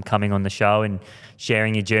you coming on the show and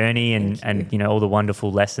sharing your journey and all the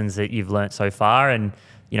wonderful lessons that you've learnt so far and,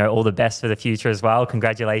 all the best for the future as well.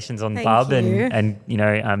 Congratulations on Bub and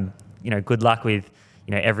good luck with,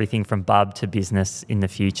 everything from Bub to business in the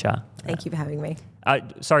future. Thank you for having me.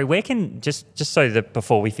 Sorry, where can, just so that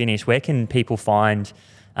before we finish, where can people find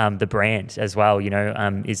the brand as well?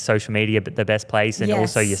 Is social media the best place and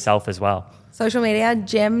also yourself as well? Social media,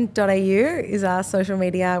 gem.au is our social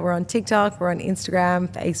media. We're on TikTok, we're on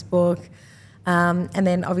Instagram, Facebook, and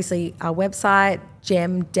then obviously our website,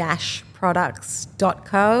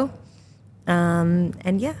 gem-products.co.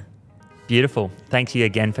 Beautiful. Thank you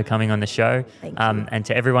again for coming on the show. Thank you. And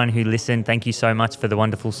to everyone who listened, thank you so much for the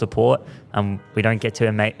wonderful support. We don't get to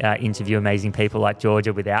interview amazing people like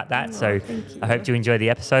Georgia without that. So I hope you enjoy the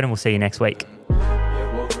episode and we'll see you next week.